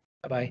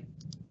 Bye-bye.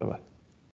 Bye-bye.